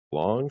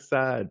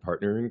alongside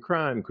partner in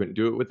crime. Couldn't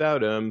do it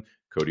without him.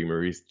 Kodi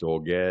Maurice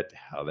Doggette.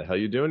 How the hell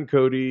you doing,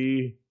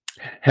 Kodi?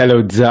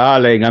 Hello,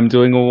 darling. I'm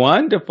doing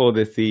wonderful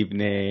this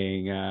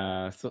evening.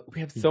 So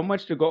we have so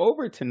much to go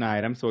over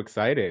tonight. I'm so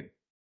excited.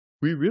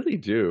 We really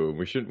do.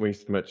 We shouldn't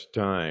waste much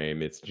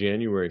time. It's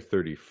January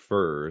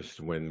 31st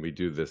when we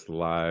do this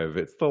live.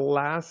 It's the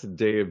last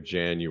day of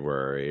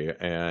January.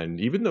 And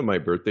even though my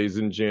birthday's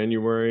in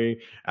January,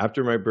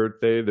 after my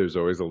birthday, there's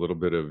always a little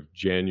bit of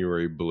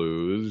January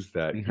blues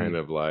that kind hmm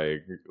of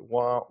like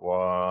wah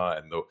wah.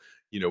 And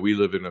we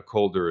live in a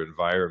colder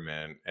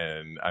environment,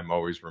 and I'm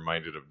always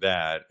reminded of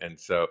that. And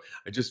so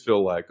I just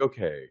feel like,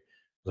 okay,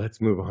 let's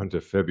move on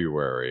to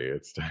February.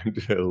 It's time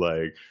to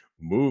like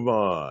move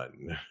on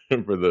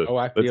for the Oh,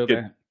 I let's feel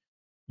get that.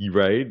 you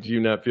right. Do you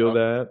not feel Oh,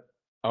 that?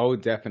 oh,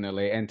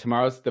 definitely. And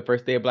tomorrow's the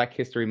first day of Black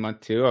History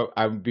Month too.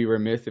 I would be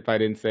remiss if I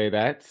didn't say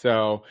that.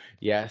 So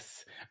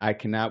yes, I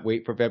cannot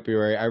wait for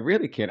February. I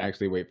really can't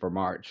actually wait for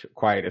March.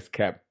 Quiet as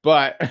kept,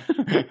 but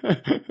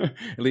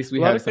at least A we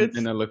lot have of good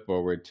something to look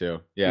forward to.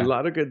 a Yeah.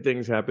 lot of good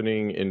things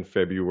happening in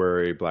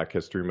February, Black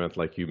History Month,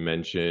 like you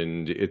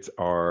mentioned. It's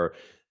our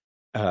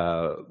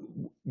Uh,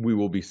 we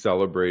will be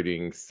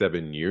celebrating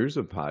 7 years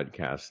of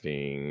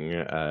podcasting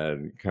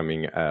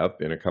coming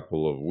up in a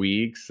couple of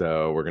weeks.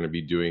 So we're going to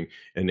be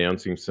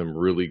announcing some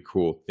really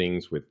cool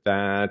things with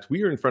that.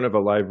 We are in front of a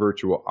live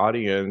virtual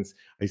audience.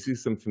 I see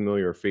some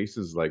familiar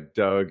faces like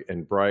Doug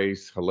and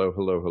Bryce. Hello,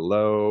 hello,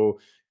 hello.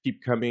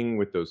 Keep coming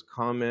with those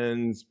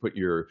comments. Put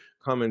your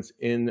comments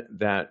in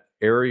that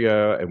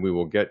area, and we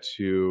will get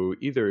to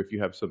either if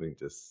you have something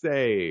to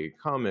say,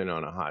 comment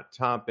on a hot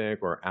topic,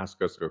 or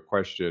ask us a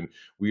question.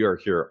 We are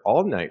here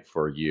all night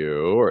for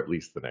you, or at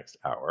least the next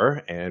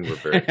hour, and we're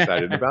very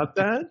excited about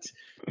that.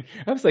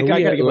 I was like, I We got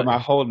to had, give it my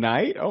whole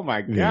night. Oh my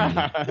I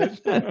gosh.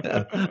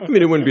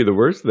 mean, it wouldn't be the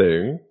worst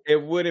thing.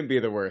 It wouldn't be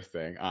the worst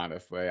thing,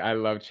 honestly. I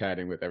love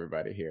chatting with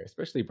everybody here,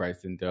 especially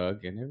Bryce and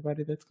Doug and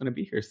everybody that's going to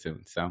be here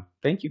soon. So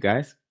thank you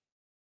guys.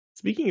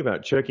 Speaking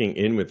about checking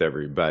in with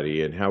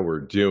everybody and how we're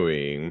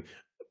doing,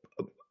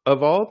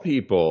 of all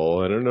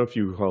people, I don't know if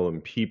you call him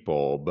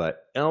people,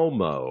 but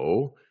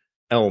Elmo,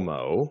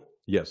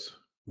 yes,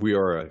 we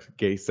are a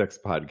gay sex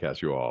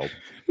podcast, you all.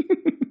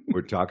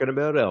 We're talking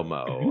about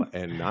Elmo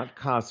and not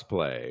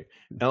cosplay.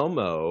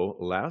 Elmo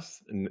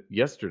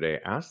yesterday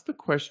asked the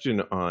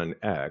question on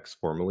X,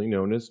 formerly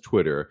known as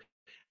Twitter,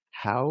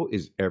 how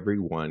is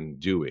everyone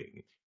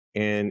doing?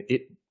 And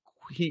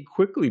he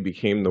quickly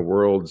became the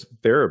world's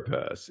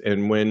therapist.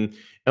 And when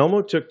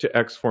Elmo took to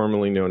X,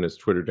 formerly known as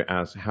Twitter, to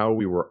ask how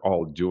we were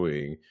all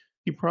doing,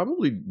 he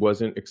probably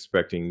wasn't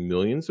expecting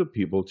millions of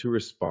people to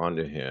respond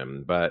to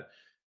him. But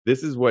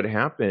this is what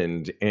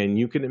happened. And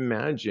you can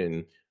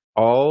imagine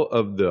all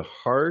of the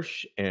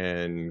harsh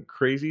and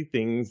crazy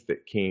things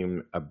that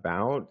came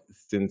about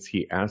since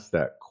he asked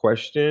that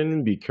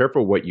question. Be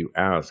careful what you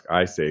ask,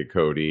 I say,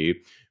 Kodi,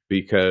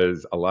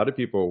 because a lot of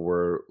people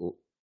were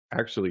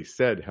actually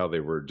said how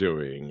they were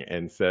doing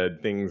and said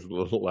things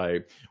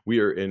like, we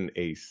are in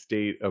a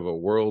state of a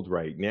world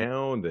right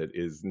now that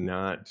is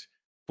not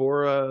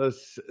for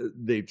us.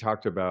 They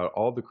talked about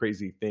all the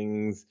crazy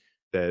things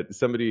that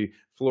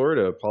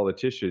Florida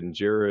politician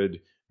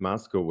Jared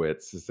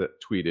Moskowitz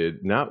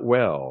tweeted, not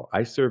well,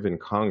 I serve in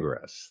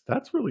Congress.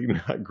 That's really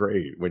not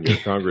great when your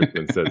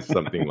congressman says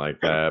something like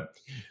that.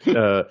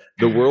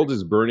 The world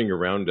is burning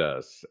around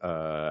us.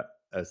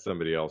 As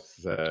somebody else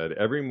said,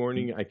 every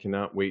morning I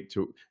cannot wait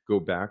to go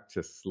back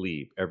to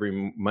sleep.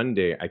 Every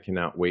Monday I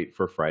cannot wait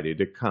for Friday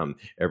to come.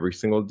 Every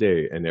single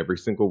day and every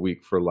single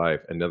week for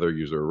life, another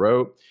user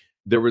wrote.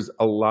 There was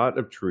a lot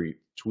of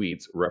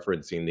tweets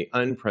referencing the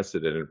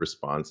unprecedented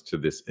response to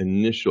this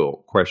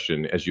initial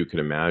question, as you can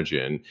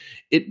imagine.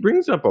 It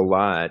brings up a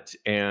lot.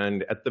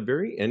 And at the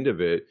very end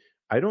of it,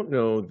 I don't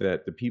know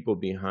that the people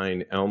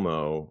behind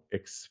Elmo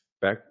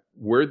expect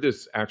where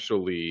this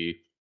actually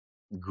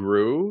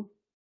grew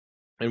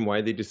and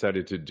why they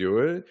decided to do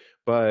it.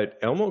 But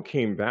Elmo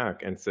came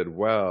back and said,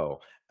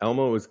 well,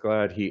 Elmo was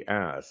glad he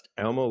asked.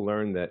 Elmo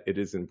learned that it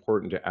is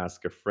important to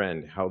ask a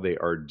friend how they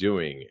are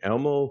doing.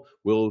 Elmo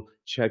will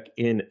check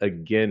in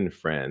again,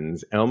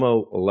 friends.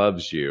 Elmo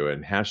loves you,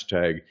 and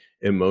hashtag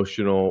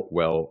emotional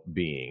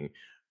well-being.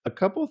 A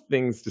couple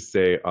things to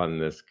say on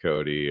this,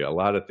 Kodi, a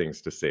lot of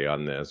things to say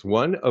on this.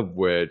 One of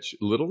which,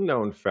 little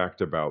known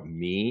fact about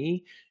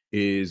me,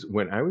 is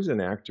when I was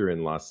an actor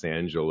in Los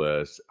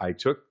Angeles, I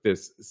took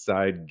this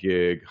side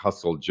gig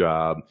hustle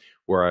job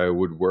where I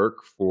would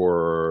work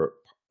for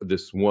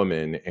this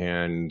woman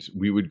and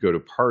we would go to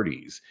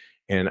parties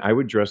and I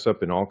would dress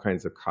up in all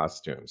kinds of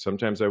costumes.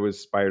 Sometimes I was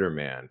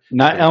Spider-Man.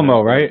 Not Sometimes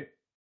Elmo, right?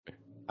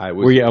 I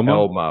Were was you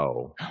Elmo?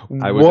 Elmo.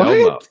 I was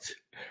Elmo. What?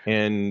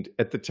 And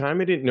at the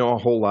time, I didn't know a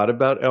whole lot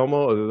about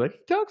Elmo. I was like,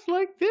 he talks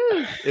like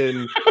this.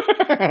 And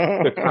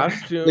the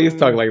Please talk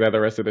costume, like that the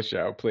rest of the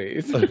show,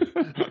 please.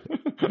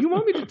 you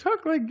want me to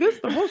talk like this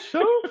the whole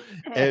show?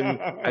 And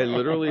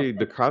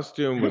the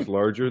costume was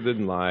larger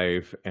than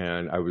life.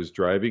 And I was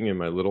driving in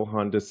my little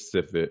Honda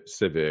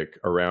Civic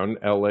around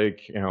LA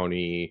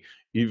County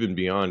even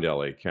beyond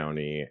LA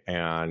County.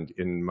 And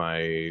in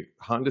my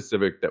Honda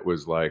Civic that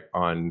was like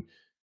on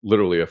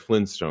literally a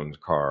Flintstones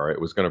car, it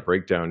was going to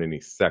break down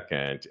any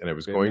second. And I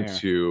was Been going there.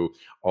 to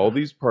all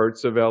these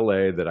parts of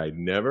LA that I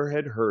never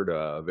had heard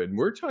of. And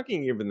we're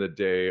talking even the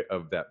day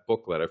of that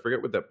booklet. I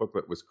forget what that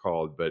booklet was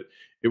called, but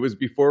it was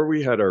before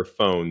we had our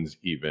phones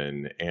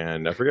even.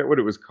 And I forget what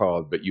it was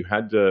called, but you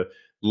had to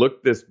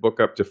look this book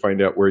up to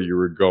find out where you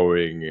were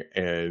going,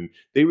 and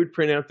they would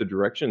print out the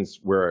directions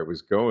where I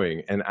was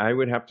going, and I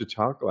would have to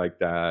talk like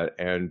that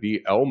and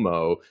be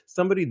Elmo,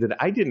 somebody that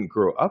I didn't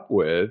grow up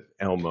with.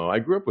 Elmo, I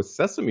grew up with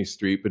Sesame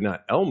Street, but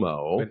not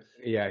Elmo. But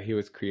yeah, he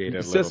was created a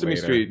little Sesame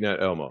later. Street,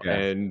 not Elmo. Yeah,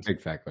 And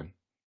exactly.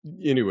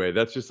 anyway,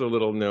 that's just a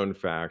little known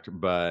fact,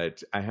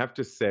 but I have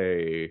to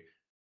say,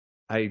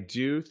 I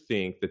do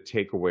think the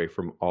takeaway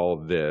from all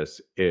of this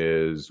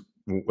is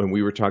when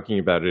we were talking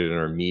about it in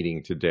our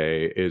meeting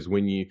today is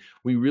we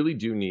really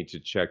do need to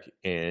check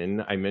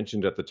in. I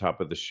mentioned at the top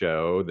of the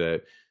show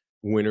that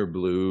winter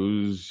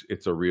blues,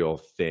 it's a real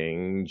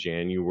thing.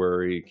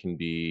 January can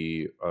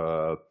be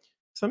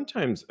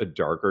sometimes a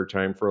darker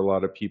time for a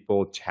lot of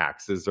people.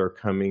 Taxes are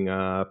coming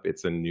up.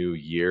 It's a new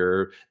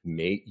year.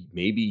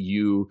 Maybe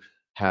you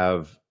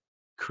have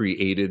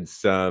created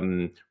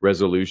some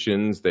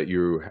resolutions that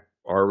you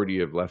already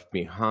have left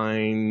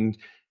behind.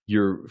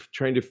 You're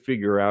trying to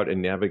figure out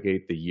and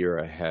navigate the year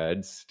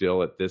ahead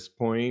still at this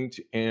point.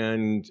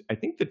 And I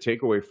think the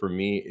takeaway for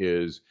me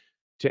is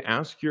to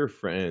ask your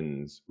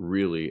friends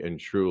really and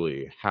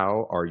truly,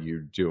 how are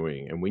you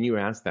doing? And when you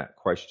ask that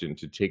question,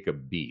 to take a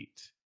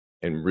beat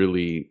and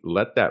really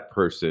let that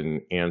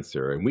person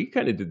answer. And we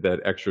kind of did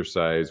that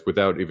exercise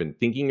without even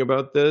thinking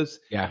about this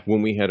Yeah.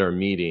 when we had our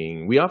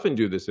meeting. We often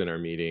do this in our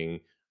meeting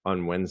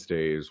on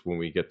Wednesdays when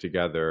we get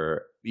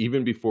together,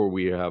 even before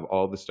we have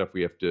all the stuff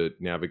we have to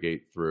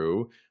navigate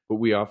through. But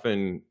we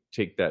often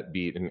take that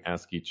beat and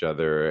ask each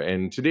other.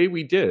 And today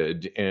we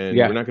did. And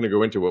Yeah. we're not going to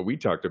go into what we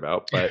talked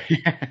about, but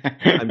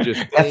I'm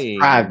just That's saying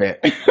private.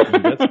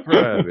 that's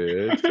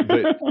private.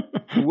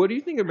 But what do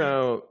you think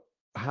about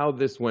how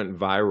this went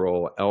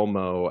viral,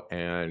 Elmo,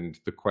 and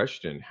the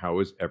question, how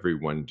is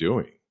everyone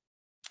doing?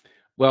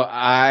 Well,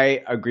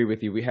 I agree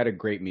with you. We had a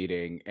great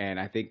meeting, and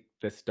I think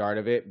the start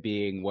of it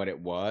being what it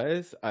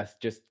was, us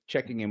just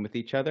checking in with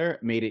each other,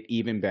 made it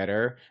even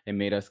better and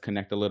made us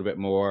connect a little bit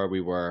more.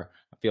 We were,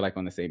 I feel like,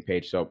 on the same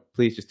page. So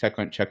please just check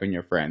on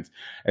your friends.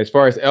 As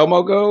far as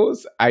Elmo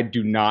goes, I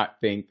do not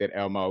think that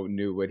Elmo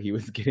knew what he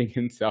was getting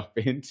himself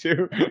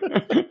into.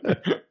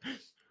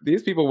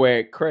 These people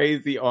went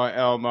crazy on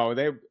Elmo.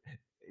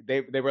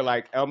 They were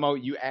like, Elmo,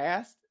 you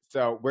asked,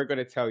 so we're going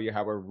to tell you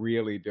how we're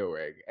really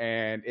doing.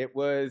 And it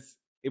was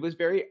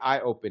very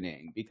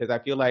eye-opening because I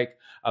feel like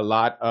a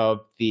lot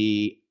of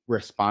the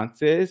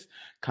responses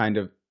kind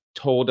of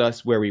told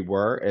us where we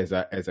were as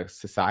a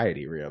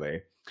society.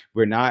 Really,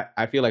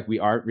 I feel like we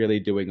aren't really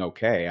doing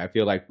okay. I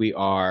feel like we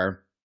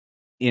are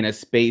in a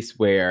space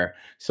where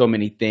so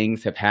many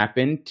things have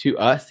happened to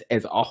us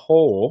as a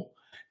whole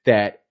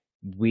that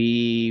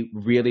we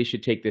really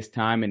should take this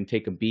time and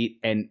take a beat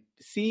and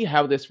see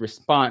how this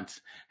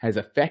response has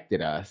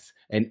affected us,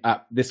 and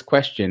this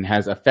question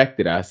has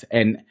affected us,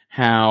 and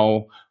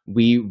how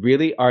we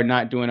really are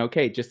not doing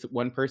okay. Just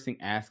one person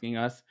asking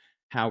us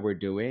how we're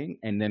doing,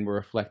 and then we're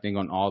reflecting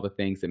on all the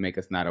things that make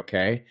us not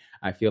okay.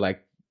 I feel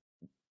like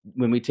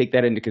when we take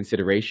that into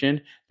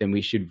consideration, then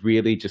we should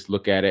really just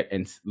look at it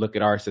and look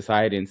at our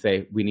society and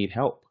say, we need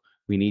help.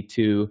 We need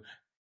to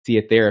see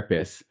a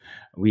therapist.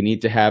 We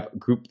need to have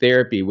group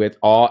therapy with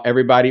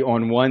everybody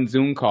on one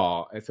Zoom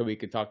call, and so we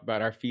can talk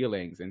about our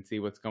feelings and see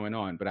what's going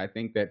on. But I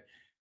think that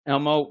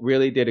Elmo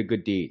really did a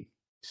good deed.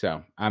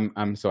 So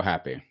I'm so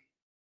happy.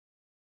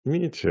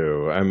 Me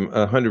too. I'm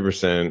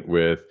 100%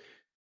 with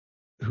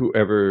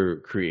whoever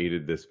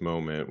created this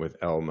moment with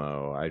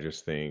Elmo. I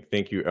just think,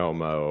 thank you,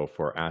 Elmo,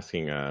 for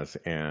asking us.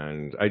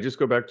 And I just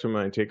go back to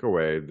my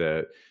takeaway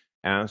that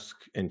ask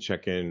and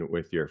check in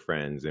with your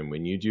friends. And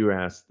when you do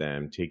ask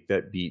them, take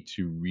that beat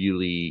to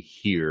really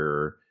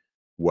hear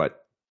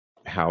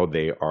how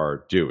they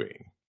are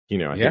doing. I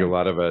think a Yeah.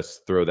 lot of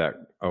us throw that,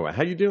 oh,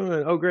 how you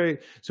doing? Oh, great.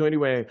 So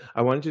anyway,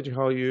 I wanted to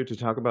call you to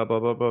talk about blah,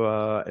 blah, blah,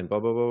 blah, and blah,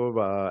 blah, blah, blah,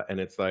 blah. And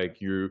it's like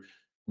you're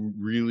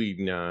really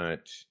not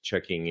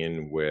checking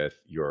in with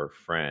your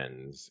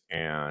friends.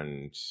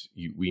 And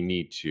we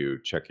need to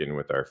check in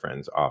with our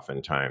friends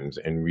oftentimes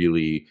and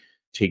really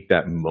take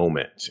that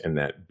moment and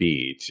that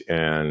beat.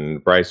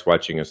 And Bryce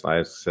watching us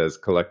live says,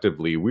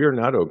 collectively, we are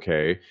not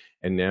okay.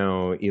 And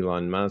now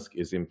Elon Musk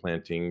is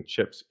implanting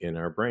chips in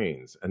our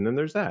brains. And then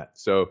there's that.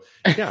 So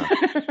yeah,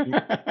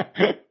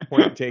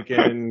 point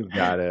taken.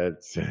 Got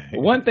it.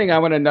 One thing I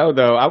want to know,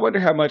 though, I wonder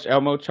how much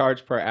Elmo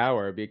charged per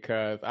hour,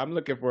 because I'm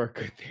looking for a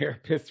good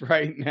therapist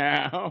right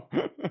now.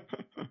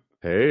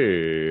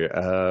 Hey, I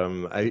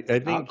I'll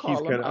think he's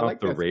call him. kind I of off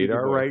like the that squeaky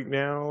radar voice. right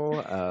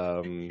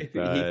now. He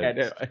But had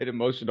an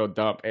emotional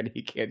dump and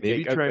he can't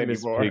maybe take us try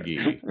Miss anymore.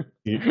 Piggy.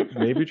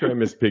 Maybe try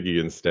Miss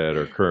Piggy instead,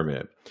 or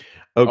Kermit.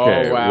 Oh,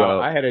 Okay, wow. well,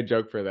 I had a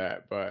joke for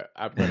that, but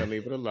I'm going to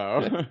leave it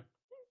alone.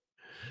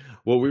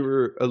 Well, we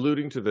were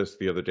alluding to this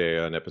the other day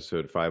on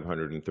episode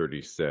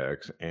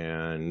 536,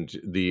 and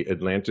the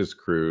Atlantis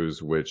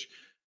cruise, which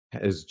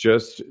has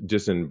just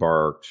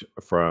disembarked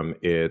from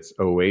its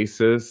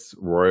Oasis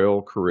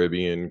Royal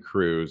Caribbean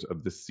cruise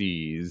of the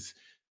seas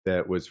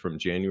that was from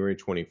January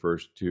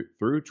 21st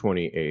through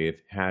 28th,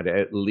 had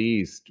at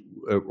least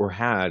or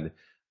had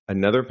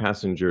another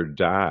passenger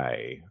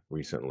die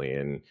recently.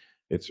 And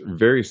it's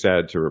very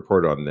sad to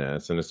report on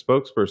this. And a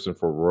spokesperson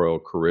for Royal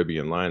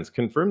Caribbean Lines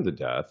confirmed the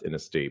death in a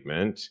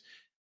statement.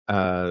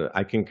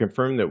 I can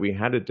confirm that we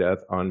had a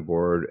death on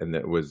board and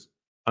that was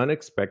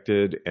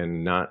unexpected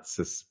and not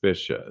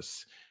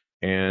suspicious.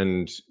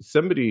 And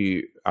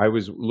I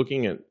was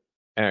looking at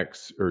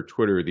X or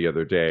Twitter the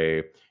other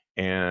day,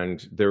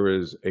 and there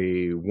was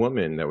a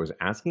woman that was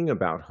asking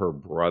about her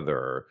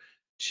brother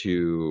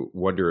to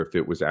wonder if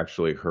it was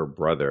actually her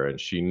brother. And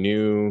she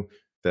knew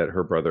that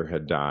her brother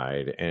had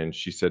died. And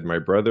she said, my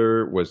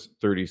brother was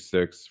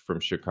 36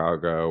 from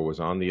Chicago, was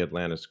on the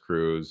Atlantis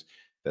cruise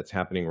that's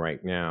happening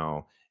right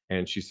now.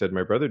 And she said,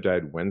 my brother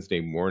died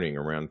Wednesday morning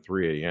around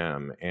 3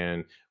 a.m.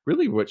 And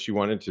really what she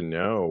wanted to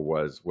know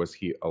was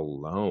he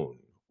alone?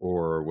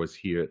 Or was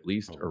he at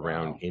least Oh,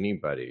 around wow.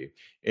 anybody?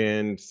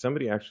 And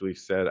somebody actually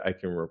said, I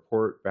can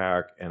report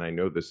back, and I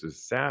know this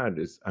is sad,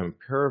 I'm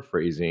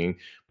paraphrasing,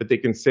 but they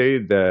can say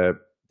that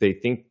they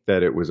think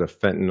that it was a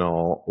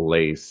fentanyl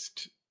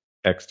laced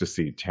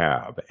ecstasy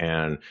tab.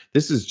 And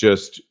this is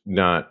just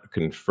not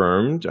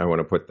confirmed. I want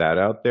to put that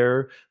out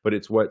there, but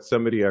it's what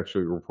somebody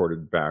actually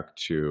reported back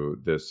to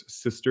this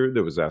sister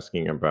that was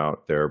asking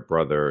about their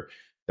brother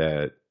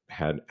that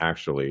had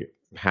actually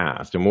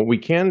passed. And what we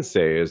can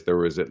say is there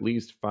was at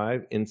least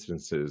 5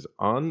 instances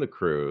on the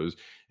cruise.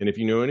 And if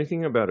you know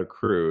anything about a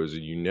cruise,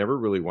 and you never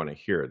really want to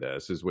hear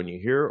this, is when you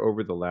hear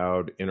over the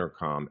loud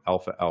intercom,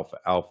 alpha, alpha,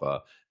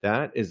 alpha,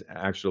 that is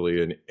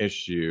actually an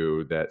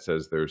issue that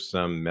says there's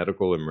some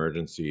medical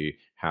emergency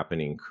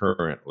happening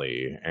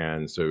currently.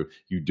 And so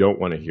you don't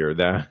want to hear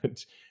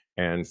that.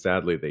 And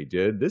sadly, they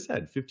did. This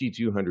had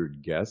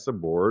 5,200 guests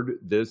aboard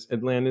this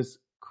Atlantis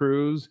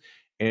cruise.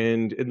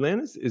 And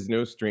Atlantis is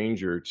no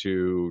stranger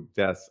to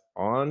deaths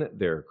on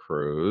their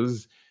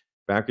cruise.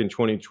 Back in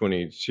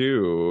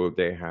 2022,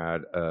 they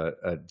had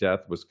a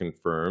death was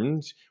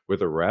confirmed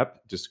with a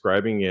rep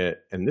describing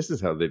it, and this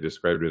is how they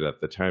described it at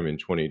the time in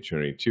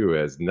 2022,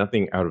 as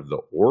nothing out of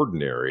the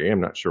ordinary.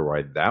 I'm not sure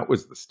why that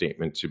was the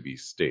statement to be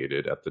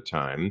stated at the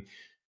time.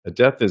 A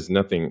death is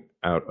nothing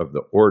out of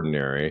the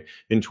ordinary.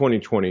 In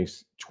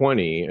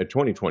 2020, a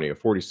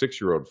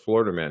 46-year-old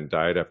Florida man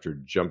died after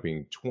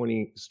jumping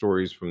 20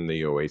 stories from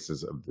the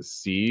oasis of the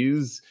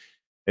seas.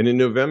 And in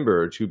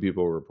November, 2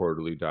 people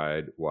reportedly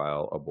died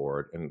while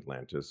aboard an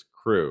Atlantis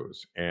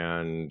cruise.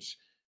 And,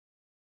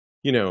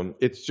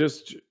 it's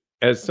just,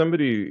 as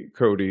somebody,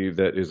 Kodi,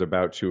 that is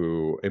about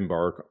to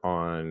embark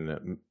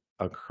on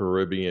a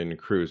Caribbean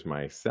cruise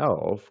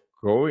myself,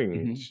 going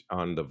Mhm.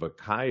 on the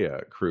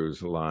Vakaya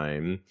cruise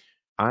line,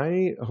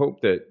 I hope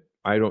that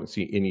I don't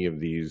see any of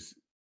these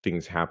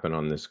things happen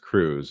on this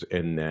cruise.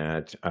 And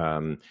that,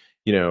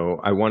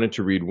 I wanted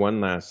to read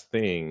one last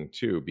thing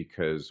too,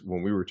 because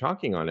when we were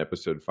talking on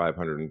episode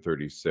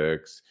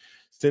 536,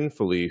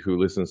 Sinfully, who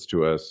listens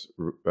to us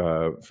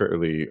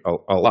fairly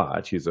a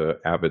lot, he's an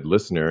avid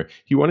listener.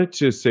 He wanted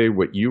to say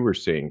what you were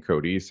saying,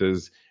 Kodi. He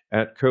says,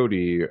 "At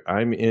Kodi,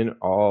 I'm in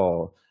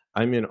all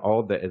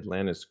the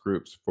Atlantis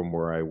groups from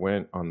where I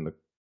went on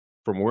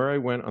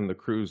the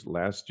cruise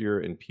last year,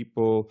 and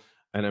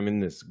I'm in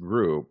this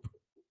group,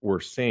 were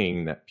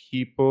saying that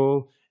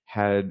people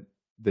had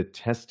the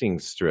testing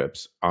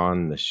strips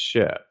on the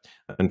ship.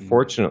 Mm.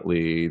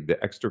 Unfortunately, the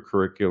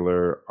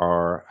extracurricular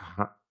are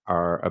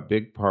a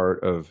big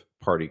part of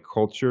party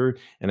culture,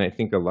 and I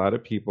think a lot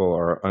of people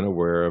are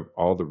unaware of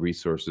all the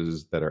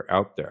resources that are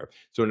out there."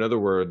 So, in other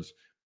words,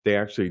 they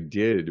actually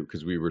did,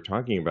 because we were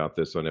talking about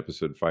this on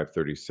episode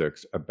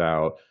 536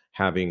 about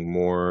having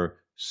more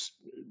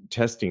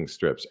testing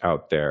strips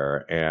out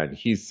there. And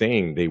he's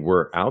saying they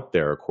were out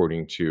there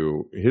according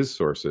to his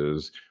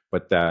sources,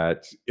 but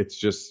that it's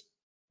just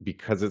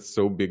because it's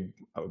so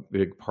a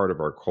big part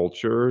of our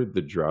culture,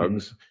 the Mhm.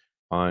 drugs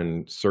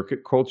on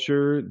circuit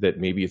culture, that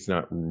maybe it's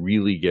not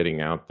really getting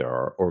out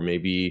there. Or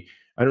maybe,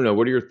 I don't know.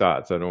 What are your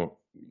thoughts? I don't,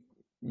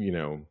 you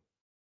know,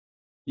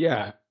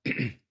 Yeah.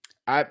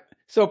 I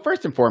so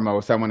first and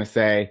foremost, I want to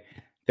say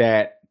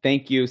that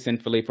thank you,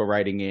 Sinfully, for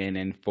writing in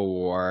and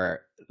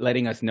for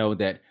letting us know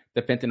that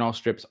the fentanyl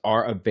strips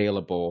are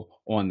available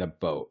on the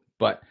boat.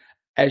 But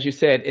as you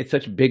said, it's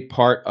such a big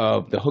part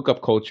of the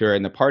hookup culture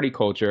and the party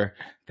culture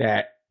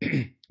that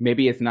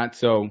maybe it's not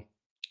so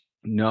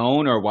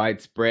known or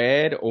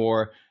widespread,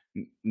 or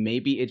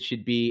maybe it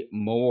should be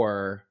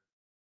more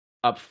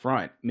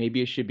upfront.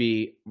 Maybe it should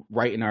be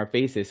right in our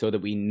faces so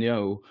that we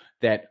know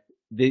that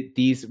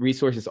these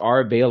resources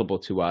are available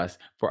to us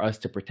for us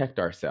to protect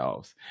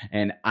ourselves.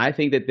 And I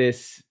think that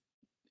this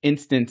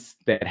instance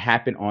that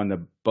happened on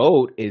the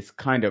boat is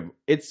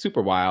it's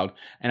super wild.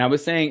 And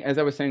as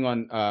I was saying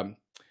on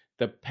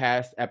the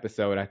past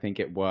episode, I think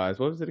it was,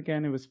 what was it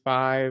again? It was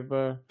five,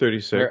 where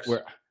 36.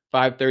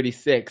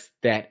 536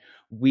 that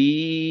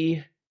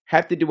we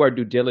have to do our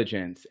due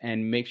diligence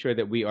and make sure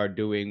that we are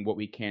doing what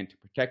we can to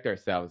protect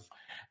ourselves.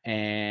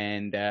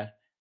 And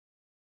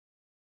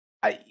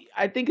I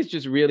I think it's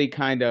just really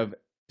kind of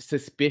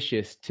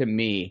suspicious to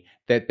me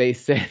that they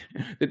said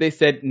that they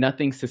said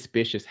nothing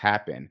suspicious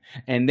happened.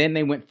 And then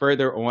they went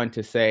further on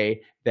to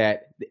say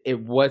that it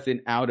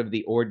wasn't out of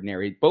the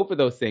ordinary. Both of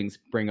those things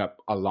bring up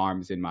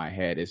alarms in my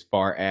head as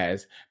far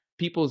as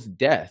people's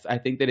deaths. I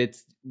think that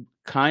it's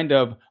kind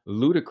of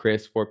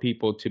ludicrous for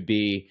people to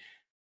be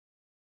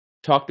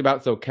talked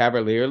about so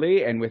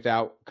cavalierly and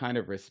without kind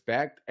of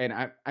respect. And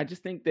I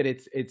just think that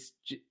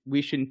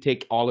we shouldn't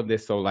take all of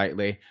this so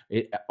lightly.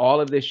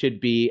 All of this should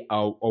be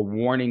a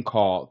warning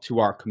call to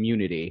our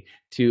community,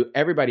 to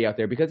everybody out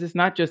there, because it's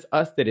not just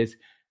us that is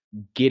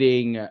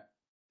getting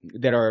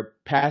that are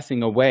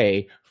passing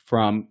away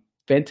from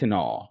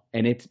fentanyl,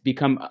 and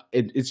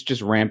it's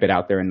just rampant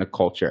out there in the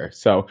culture.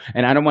 So,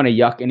 and I don't want to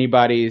yuck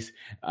anybody's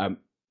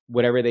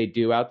whatever they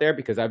do out there,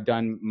 because I've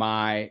done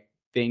my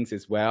things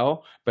as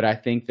well. But I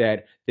think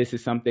that this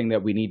is something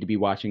that we need to be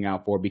watching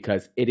out for,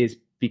 because it is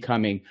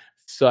becoming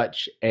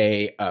such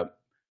a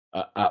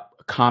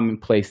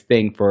commonplace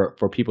thing for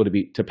people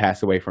to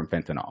pass away from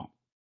fentanyl.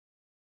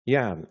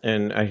 Yeah,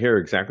 and I hear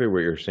exactly what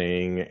you're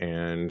saying,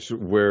 and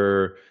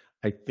where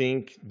I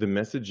think the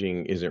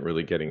messaging isn't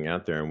really getting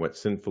out there. And what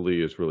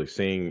Sinfully is really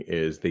saying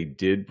is they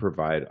did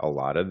provide a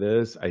lot of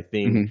this. I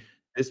think Hmm.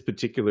 this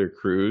particular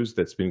cruise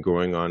that's been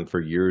going on for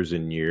years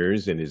and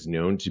years and is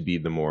known to be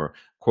the more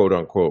quote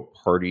unquote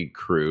party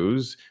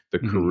cruise, the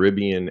Hmm.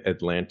 Caribbean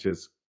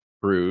Atlantis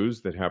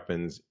cruise that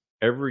happens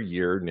every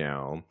year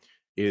now,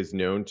 is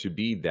known to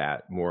be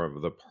that more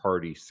of the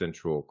party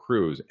central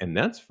cruise, and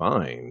that's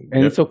fine.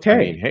 And it's I mean,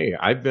 okay. hey,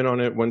 I've been on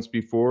it once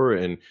before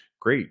and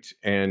great.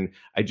 And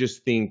I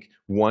just think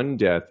one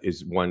death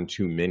is one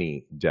too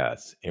many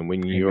deaths. And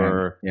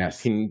Amen.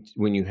 Yes.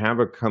 when you have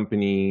a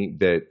company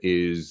that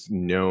is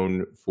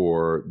known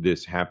for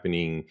this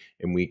happening,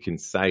 and we can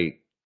cite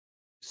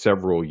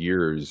several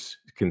years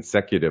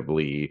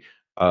consecutively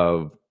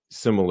of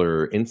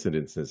similar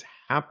incidences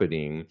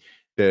happening,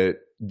 that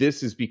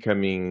this is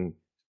becoming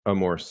a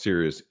more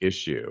serious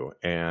issue.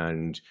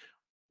 And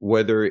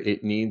whether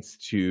it needs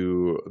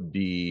to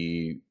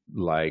be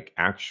like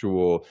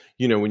actual,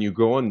 when you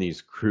go on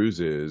these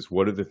cruises,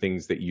 one of the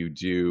things that you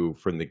do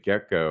from the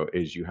get-go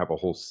is you have a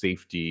whole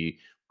safety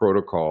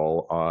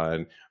protocol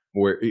on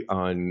where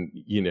are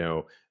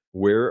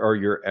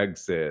your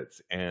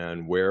exits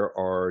and where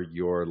are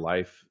your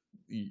life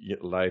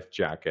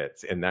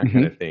jackets and that kind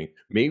Hmm. of thing.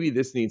 Maybe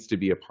this needs to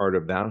be a part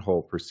of that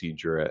whole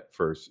procedure at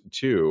first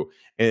too.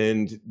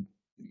 And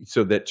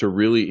so that to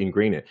really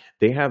ingrain it,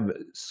 they have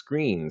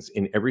screens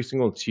in every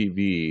single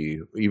TV,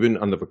 even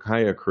on the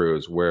Vakaya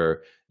cruise,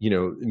 where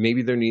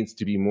maybe there needs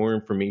to be more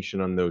information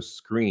on those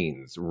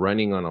screens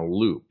running on a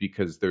loop,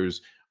 because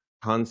there's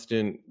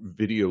constant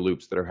video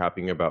loops that are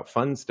happening about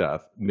fun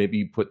stuff.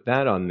 Maybe put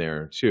that on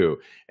there too.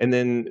 And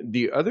then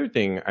the other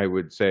thing I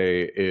would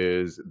say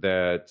is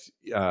that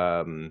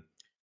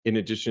in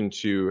addition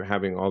to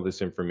having all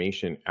this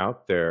information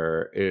out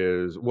there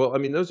is, well, I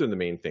mean, those are the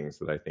main things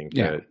that I think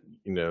Yeah.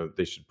 that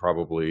they should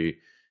probably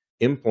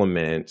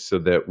implement, so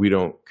that we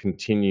don't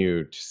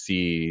continue to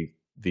see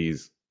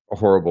these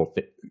horrible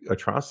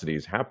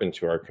atrocities happen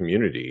to our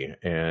community.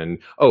 And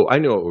oh, I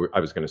know what I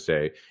was going to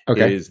say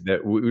Okay. is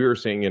that we were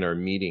saying in our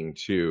meeting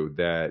too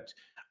that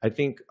I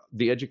think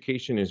the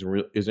education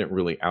isn't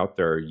really out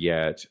there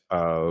yet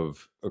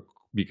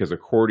because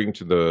according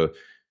to the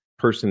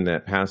person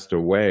that passed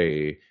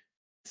away,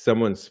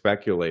 someone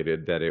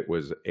speculated that it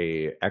was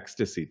a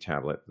ecstasy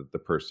tablet that the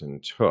person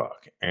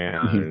took. Hmm.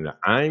 And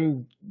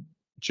I'm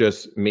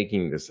just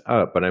making this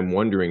up, but I'm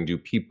wondering, do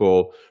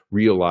people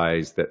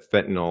realize that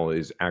fentanyl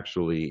is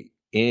actually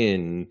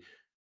in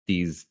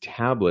these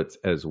tablets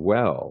as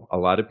well? A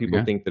lot of people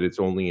Yeah. think that it's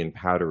only in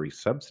powdery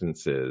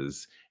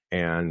substances.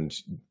 And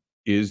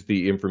is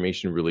the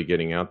information really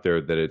getting out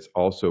there that it's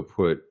also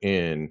put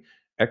in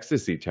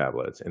ecstasy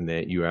tablets, and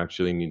that you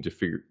actually need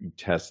to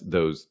test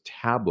those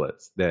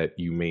tablets that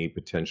you may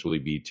potentially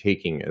be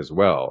taking as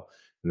well?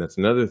 And that's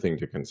another thing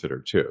to consider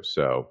too.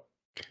 So,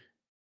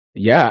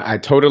 Yeah, I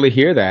totally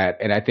hear that.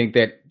 And I think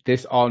that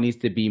this all needs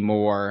to be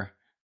more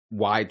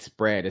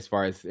widespread as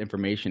far as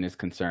information is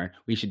concerned.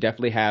 We should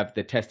definitely have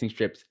the testing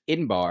strips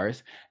in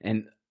bars.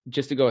 And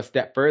just to go a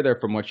step further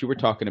from what you were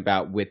talking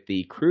about with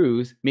the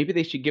cruise, maybe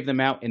they should give them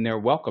out in their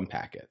welcome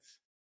packets.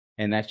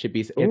 And that should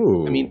be, I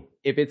mean, ooh,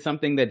 if it's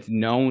something that's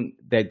known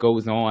that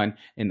goes on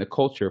in the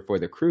culture for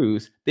the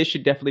cruise, this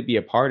should definitely be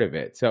a part of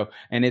it. So,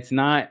 and it's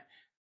not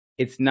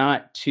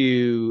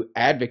to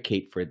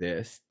advocate for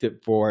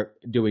for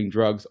doing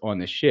drugs on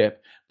the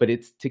ship, but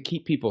it's to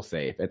keep people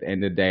safe at the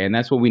end of the day. And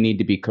that's what we need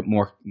to be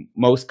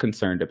most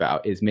concerned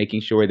about, is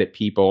making sure that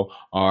people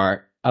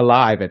are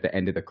alive at the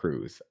end of the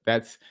cruise.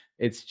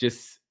 It's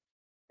just,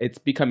 it's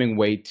becoming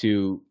way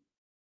too,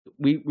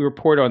 we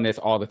report on this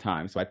all the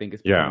time. So I think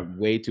it's yeah. becoming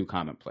way too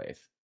commonplace.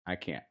 I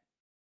can't.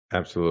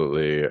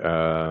 Absolutely.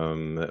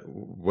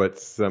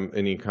 What's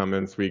any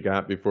comments we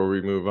got before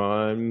we move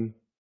on?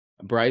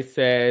 Bryce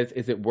says,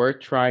 "Is it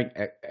worth trying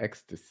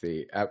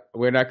ecstasy?"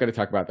 We're not going to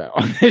talk about that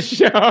on this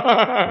show.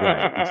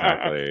 Right,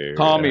 exactly.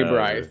 Call me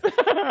Bryce.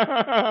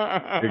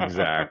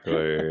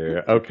 Exactly.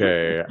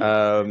 Okay.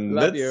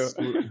 Love you.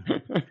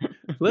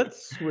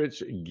 Let's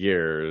switch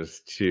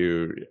gears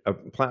to a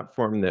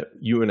platform that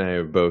you and I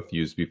have both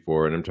used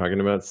before, and I'm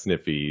talking about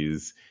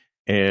Sniffies.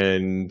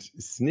 And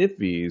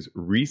Sniffies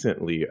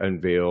recently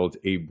unveiled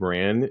a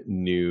brand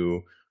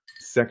new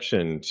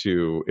section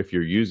to, if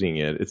you're using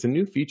it, it's a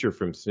new feature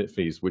from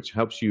Sniffies, which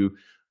helps you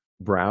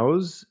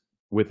browse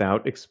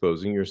without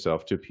exposing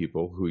yourself to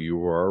people who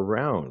you are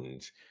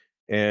around.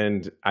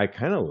 And I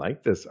kind of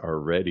like this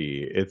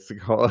already. It's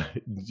called,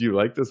 do you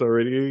like this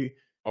already,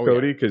 Oh yeah.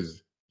 Kodi?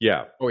 Because,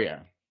 yeah. Oh yeah.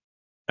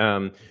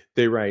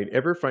 They write,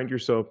 ever find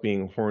yourself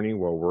being horny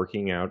while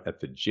working out at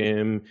the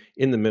gym,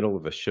 in the middle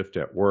of a shift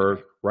at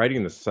work,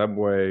 riding the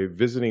subway,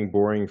 visiting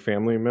boring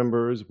family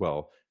members?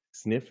 Well,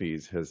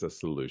 Sniffies has a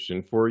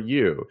solution for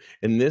you.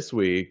 And this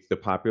week, the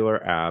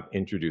popular app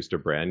introduced a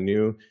brand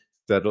new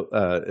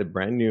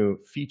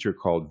feature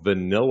called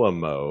Vanilla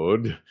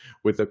Mode.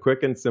 With a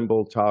quick and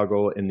simple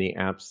toggle in the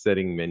app's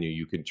setting menu,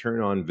 you can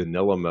turn on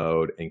Vanilla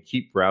Mode and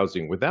keep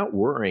browsing without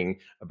worrying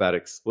about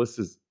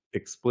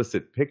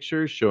explicit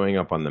pictures showing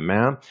up on the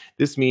map.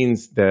 This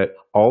means that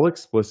all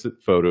explicit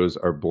photos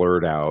are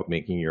blurred out,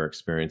 making your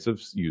experience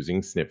of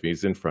using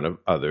Sniffies in front of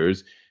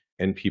others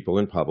and people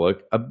in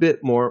public a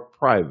bit more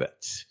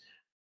private.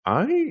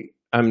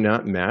 I'm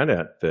not mad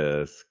at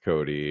this,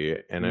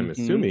 Kodi, and I'm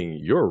assuming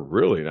you're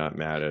really not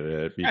mad at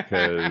it,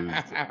 because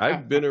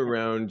I've been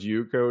around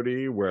you,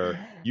 Kodi, where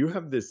you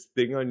have this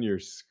thing on your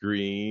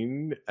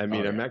screen. I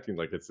mean, I'm acting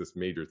like it's this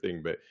major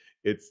thing, but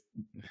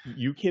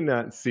you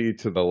cannot see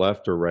to the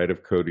left or right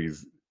of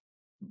Kodi's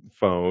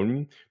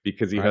phone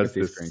because he has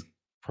this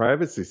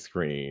privacy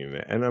screen.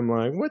 And I'm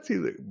like,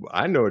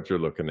 I know what you're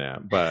looking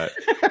at, but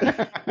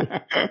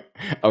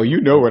oh,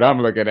 you know what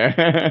I'm looking at.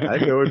 I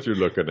know what you're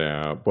looking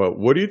at, but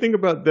what do you think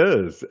about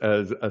this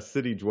as a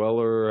city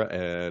dweller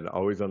and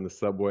always on the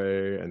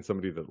subway and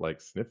somebody that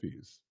likes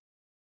Sniffies?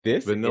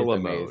 This Vanilla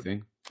is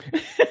amazing.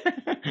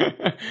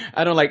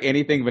 I don't like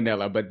anything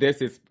vanilla, but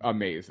this is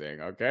amazing.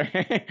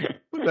 Okay.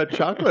 What about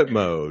chocolate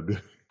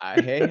mode?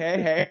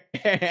 Hey,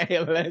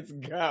 let's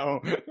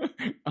go.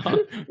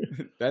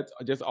 That's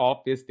just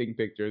all fisting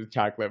pictures,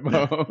 chocolate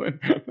mode.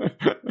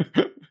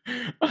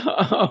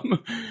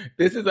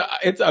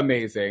 It's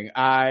amazing.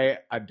 I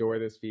adore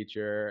this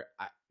feature.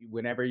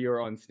 Whenever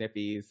you're on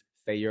Sniffies,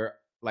 say you're,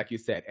 like you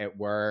said, at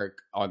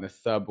work, on the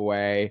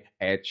subway,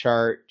 at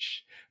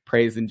church,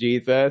 praising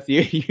Jesus,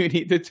 you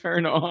need to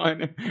turn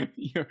on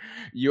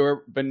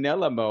your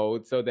vanilla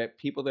mode so that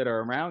people that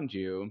are around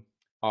you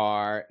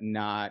are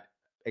not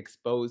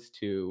exposed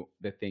to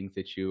the things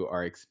that you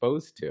are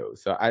exposed to.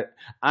 So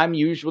I'm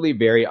usually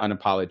very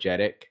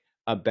unapologetic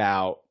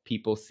about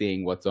people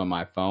seeing what's on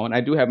my phone.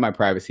 I do have my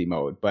privacy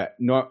mode, but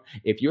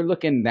if you're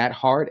looking that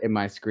hard at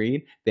my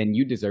screen, then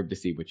you deserve to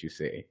see what you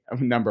see.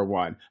 Number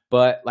one.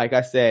 But like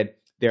I said,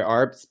 there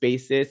are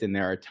spaces and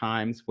there are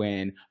times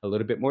when a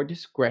little bit more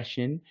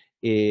discretion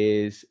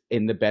is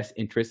in the best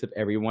interest of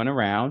everyone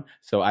around.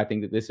 So I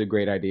think that this is a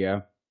great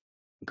idea.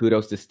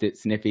 Kudos to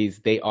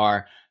Sniffies. They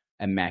are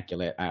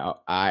immaculate.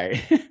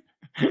 I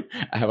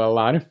have a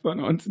lot of fun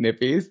on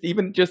Sniffies.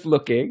 Even just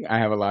looking, I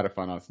have a lot of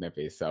fun on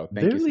Sniffies. So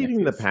they're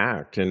leading the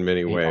pack in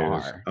many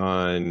ways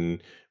on,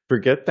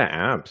 forget the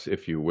apps,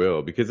 if you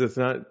will, because it's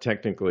not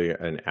technically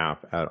an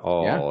app at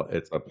all. Yeah.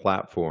 It's a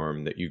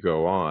platform that you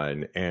go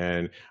on.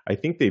 And I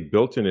think they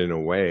built it in a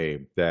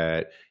way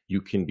that you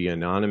can be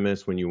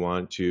anonymous when you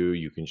want to.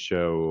 You can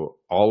show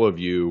all of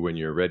you when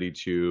you're ready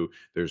to.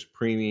 There's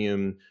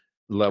premium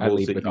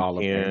levels that you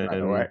can. By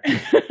the way.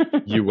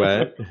 You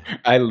what?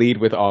 I lead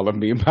with all of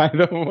me, by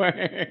the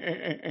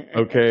way.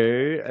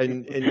 Okay.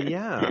 And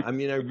yeah, I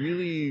mean, I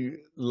really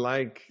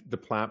like the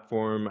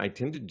platform. I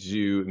tended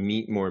to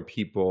meet more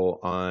people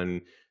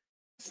on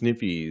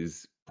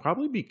Sniffies,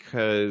 probably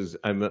because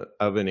I'm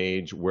of an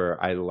age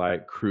where I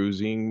like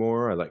cruising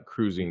more. I like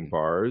cruising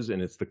bars,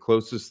 and it's the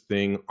closest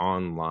thing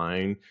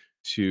online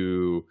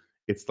to,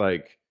 it's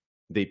like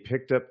they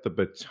picked up the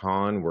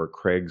baton where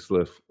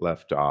Craigslist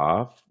left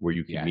off, where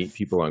you can meet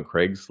people on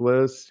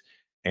Craigslist.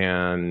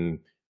 And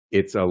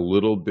it's a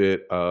little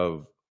bit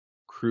of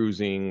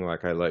cruising.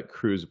 Like, I like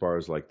cruise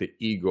bars like the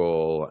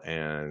Eagle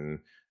and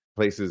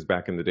places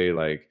back in the day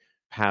like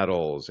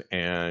Paddles,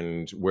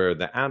 and where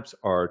the apps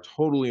are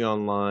totally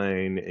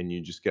online and you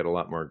just get a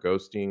lot more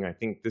ghosting. I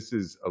think this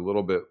is a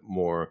little bit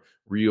more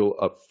real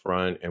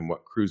upfront and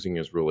what cruising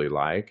is really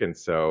like. And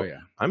so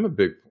I'm a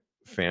big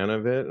fan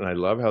of it. And I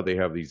love how they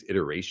have these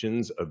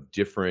iterations of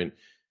different,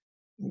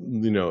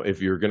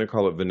 if you're going to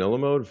call it vanilla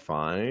mode,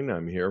 fine,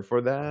 I'm here for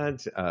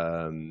that.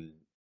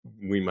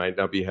 We might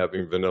not be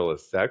having vanilla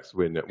sex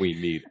when we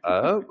meet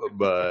up,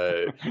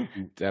 but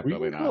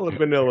definitely we can call it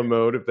vanilla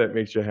mode if that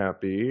makes you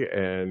happy.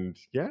 And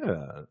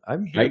yeah,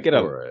 I'm here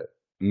for it.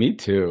 Me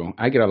too.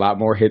 I get a lot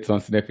more hits on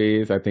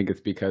Sniffies. I think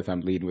it's because I'm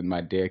leading with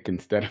my dick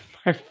instead of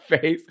my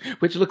face,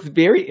 which looks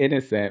very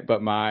innocent,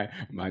 but my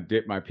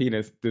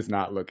penis does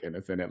not look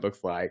innocent. It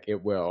looks like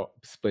it will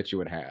split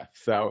you in half.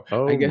 So I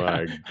Oh get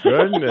my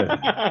goodness.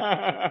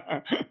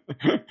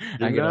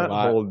 Do I get a not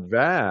lot. hold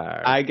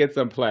back. I get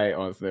some play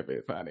on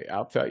Sniffies, honey.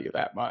 I'll tell you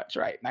that much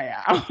right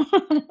now.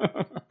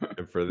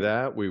 And for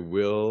that, we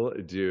will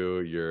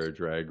do your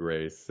drag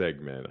race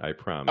segment, I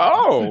promise.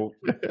 Oh,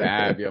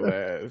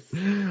 fabulous.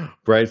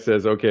 Bryce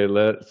says, okay,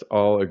 let's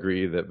all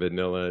agree that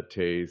vanilla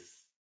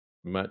tastes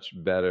much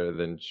better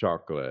than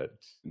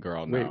chocolate.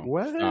 Girl, Wait, no.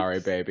 what? Sorry,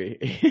 baby.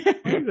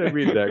 Where did I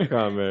read that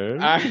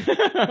comment?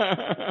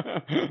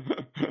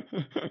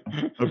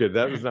 Okay,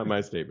 that was not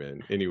my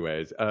statement.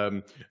 Anyways,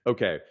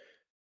 okay.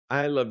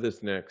 I love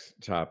this next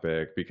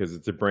topic because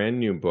it's a brand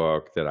new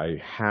book that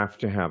I have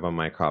to have on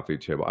my coffee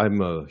table.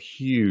 I'm a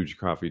huge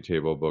coffee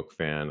table book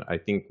fan. I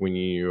think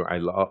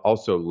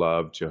also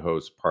love to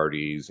host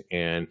parties,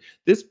 and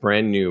this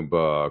brand new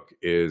book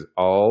is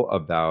all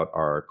about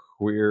our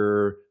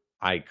queer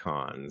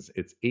icons.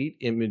 It's 8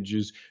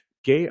 images.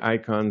 Gay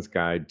Icons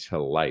Guide to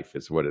Life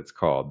is what it's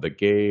called. The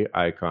Gay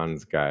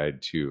Icons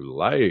Guide to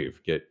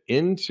Life. Get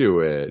into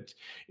it.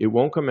 It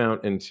won't come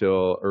out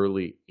until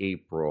early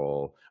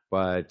April,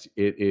 but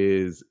it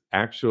is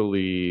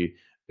actually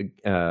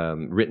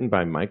written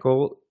by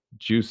Michael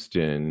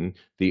Justin.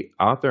 The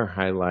author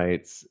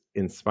highlights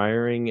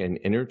inspiring and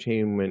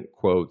entertainment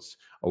quotes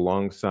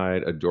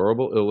alongside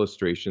adorable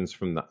illustrations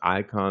from the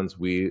icons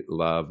we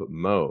love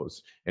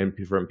most. And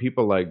from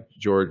people like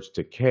George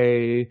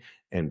Takei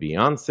and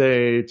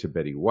Beyonce to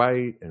Betty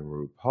White and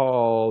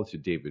RuPaul to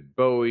David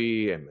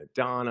Bowie and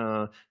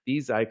Madonna.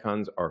 These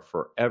icons are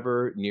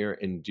forever near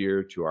and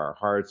dear to our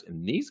hearts,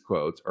 and these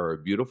quotes are a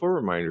beautiful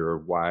reminder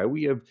of why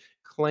we have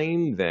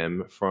claimed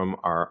them from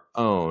our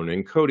own.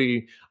 And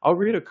Kodi, I'll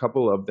read a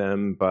couple of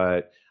them,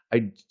 but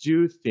I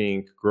do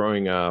think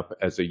growing up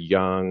as a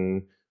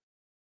young,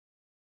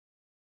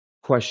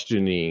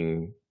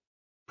 questioning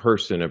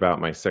person about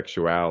my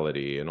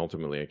sexuality, and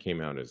ultimately I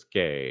came out as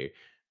gay,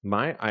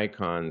 my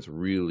icons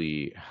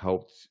really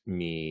helped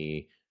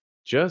me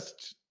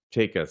just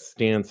take a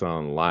stance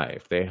on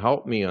life. They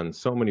helped me on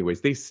so many ways.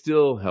 They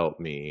still help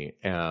me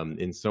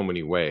in so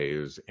many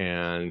ways.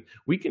 And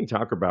we can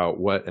talk about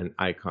what an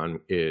icon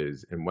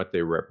is and what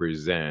they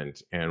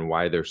represent and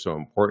why they're so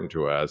important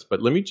to us.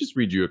 But let me just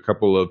read you a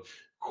couple of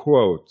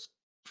quotes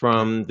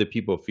from the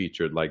people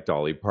featured, like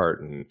Dolly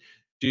Parton.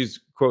 She's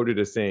quoted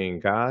as saying,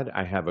 God,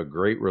 I have a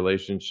great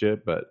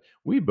relationship, but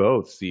we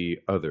both see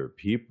other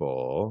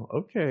people.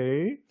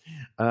 Okay.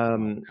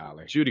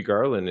 Golly. Judy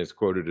Garland is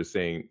quoted as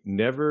saying,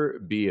 never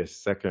be a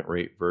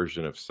second-rate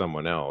version of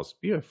someone else.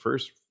 Be a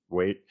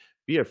first-rate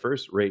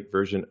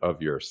version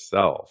of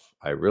yourself.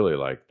 I really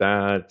like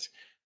that.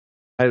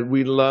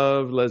 We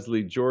love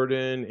Leslie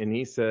Jordan, and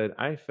he said,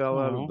 I fell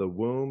out of Aw, the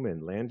womb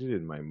and landed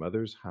in my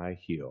mother's high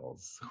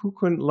heels. Who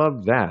couldn't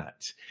love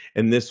that?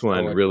 And this so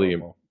one really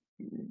adorable.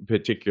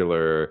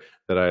 particular,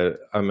 that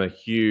I'm a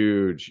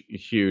huge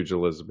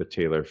Elizabeth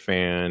Taylor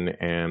fan,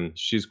 and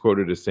she's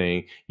quoted as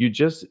saying, "You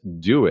just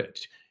do it.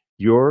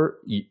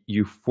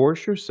 You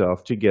force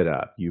yourself to get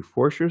up. You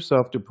force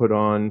yourself to put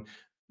on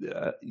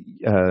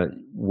uh,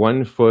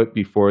 one foot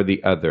before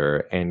the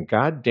other, and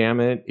God damn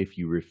it, if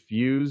you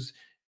refuse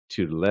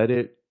to let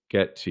it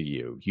get to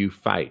you, you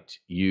fight.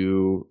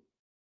 You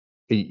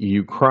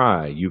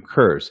cry, you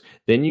curse,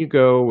 then you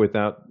go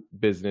without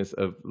business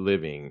of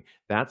living.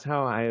 That's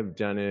how I have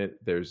done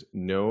it. There's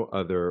no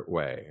other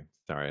way."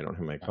 Sorry, I don't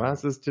have my Oh,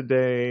 glasses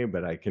today,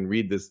 but I can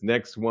read this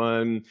next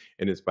one,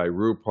 and it's by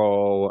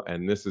RuPaul,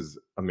 and this is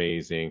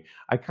amazing.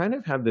 I kind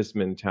of have this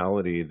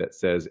mentality that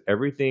says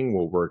everything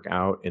will work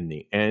out in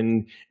the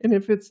end, and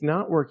if it's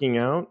not working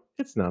out,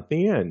 it's not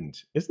the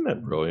end. Isn't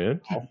that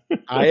brilliant? wow.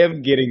 I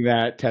am getting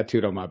that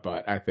tattooed on my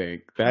butt, I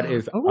think. That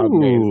is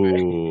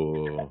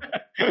amazing. Oh,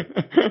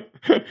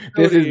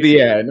 This is Cody,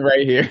 the end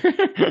right here.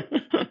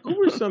 who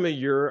were some of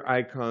your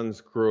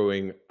icons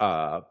growing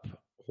up?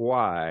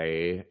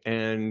 Why?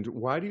 And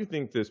why do you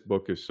think this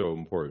book is so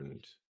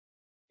important?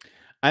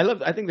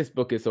 I think this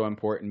book is so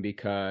important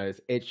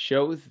because it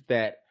shows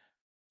that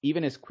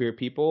even as queer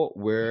people,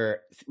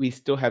 we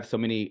still have so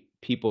many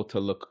people to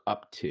look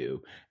up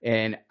to.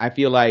 And I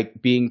feel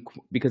like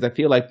because I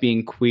feel like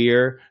being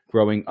queer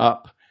growing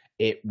up,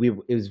 it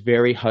was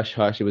very hush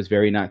hush. It was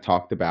very not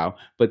talked about,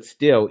 but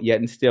still,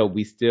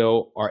 we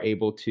still are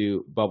able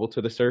to bubble to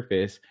the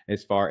surface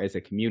as far as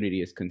a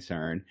community is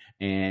concerned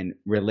and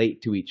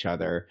relate to each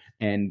other.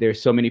 And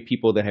there's so many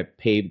people that have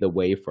paved the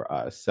way for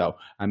us. So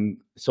I'm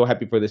so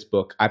happy for this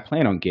book. I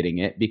plan on getting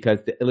it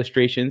because the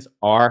illustrations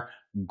are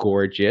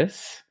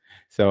gorgeous.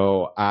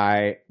 So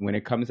when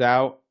it comes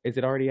out, is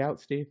it already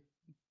out, Steve?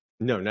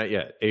 No, not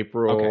yet. Okay.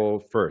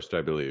 April 1st,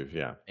 I believe.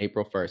 Yeah.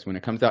 April 1st. When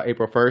it comes out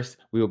April 1st,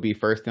 we will be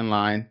first in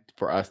line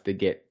for us to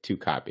get 2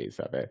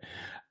 copies of it.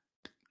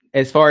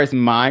 As far as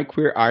my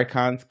queer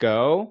icons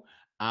go,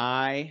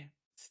 I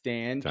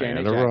stand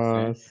Janet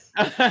Diana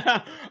Jackson.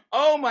 Ross.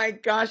 Oh my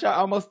gosh, I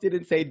almost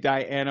didn't say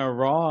Diana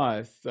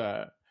Ross.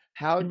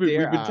 How We've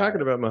dare been I?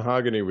 talking about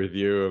mahogany with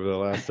you over the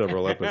last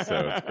several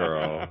episodes,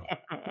 girl.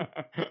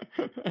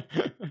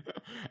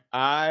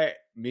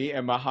 Me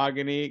and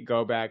Mahogany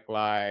go back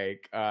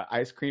like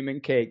ice cream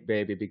and cake,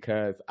 baby,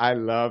 because I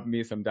love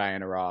me some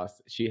Diana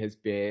Ross. She has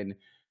been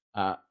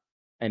uh,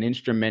 an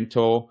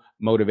instrumental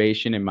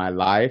motivation in my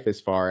life as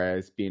far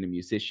as being a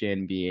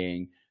musician,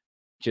 being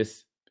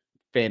just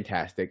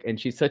fantastic. And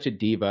she's such a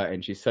diva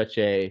and she's such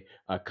a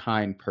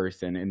kind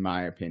person, in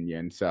my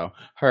opinion. So,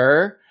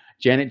 her,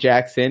 Janet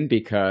Jackson,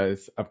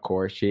 because of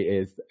course she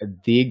is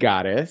the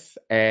goddess,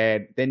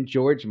 and then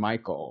George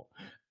Michael.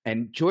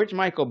 And George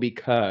Michael,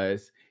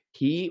 because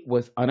he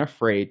was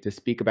unafraid to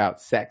speak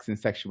about sex and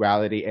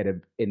sexuality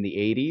in the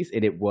 80s.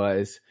 And it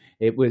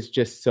was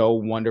just so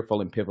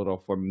wonderful and pivotal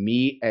for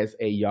me as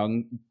a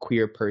young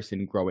queer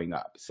person growing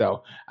up.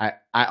 So I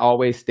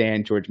always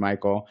stand George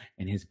Michael,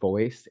 and his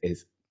voice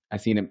is, I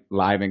seen him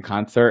live in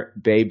concert,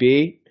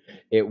 baby.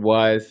 It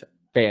was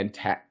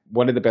fantastic.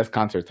 One of the best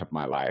concerts of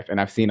my life,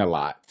 and I've seen a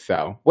lot.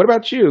 So, what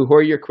about you? Who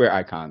are your queer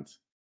icons?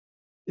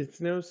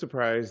 It's no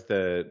surprise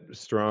that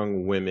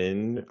strong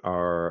women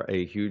are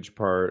a huge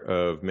part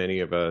of many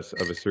of us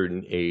of a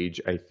certain age,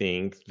 I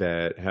think,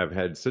 that have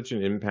had such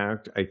an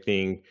impact. I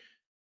think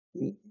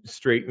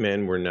straight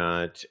men were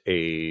not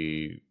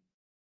a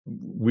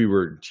we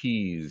were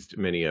teased,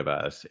 many of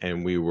us,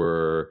 and we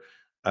were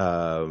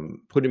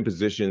put in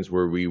positions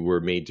where we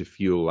were made to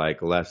feel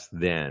like less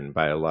than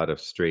by a lot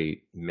of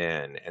straight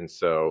men. And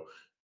so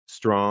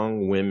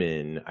strong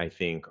women, I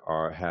think,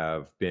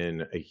 have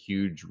been a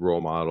huge role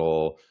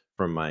model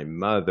from my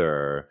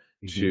mother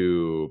Mhm.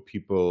 to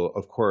people.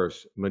 Of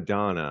course,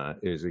 Madonna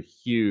is a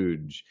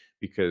huge,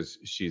 because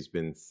she's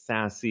been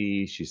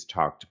sassy, she's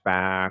talked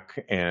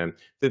back, and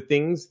the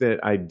things that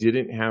I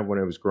didn't have when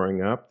I was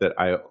growing up that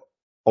I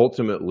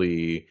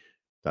ultimately,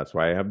 that's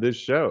why I have this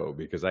show,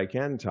 because I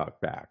can talk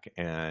back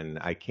and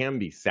I can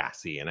be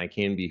sassy and I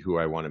can be who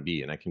I want to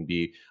be and I can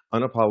be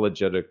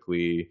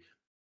unapologetically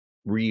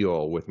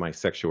real with my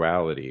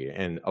sexuality.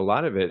 And a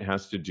lot of it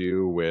has to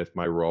do with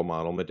my role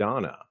model,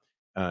 Madonna,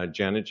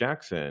 Janet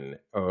Jackson,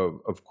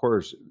 of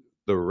course,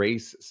 the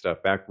race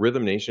stuff back.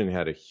 Rhythm Nation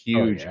had a Oh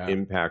huge yeah.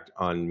 impact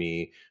on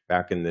me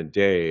back in the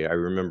day. I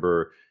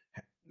remember